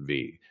Steve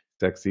V.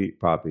 Sexy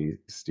Poppy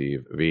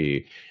Steve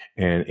V.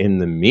 And in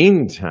the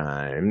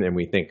meantime, and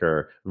we thank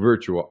our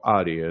virtual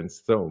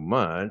audience so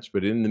much,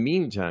 but in the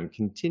meantime,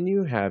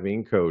 continue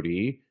having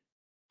Kodi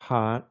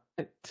hot,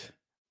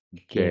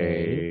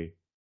 gay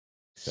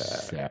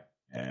sex.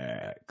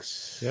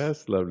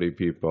 Yes, lovely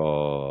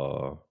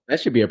people. That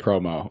should be a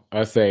promo,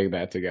 us saying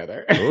that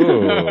together.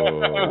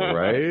 Oh,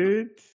 right?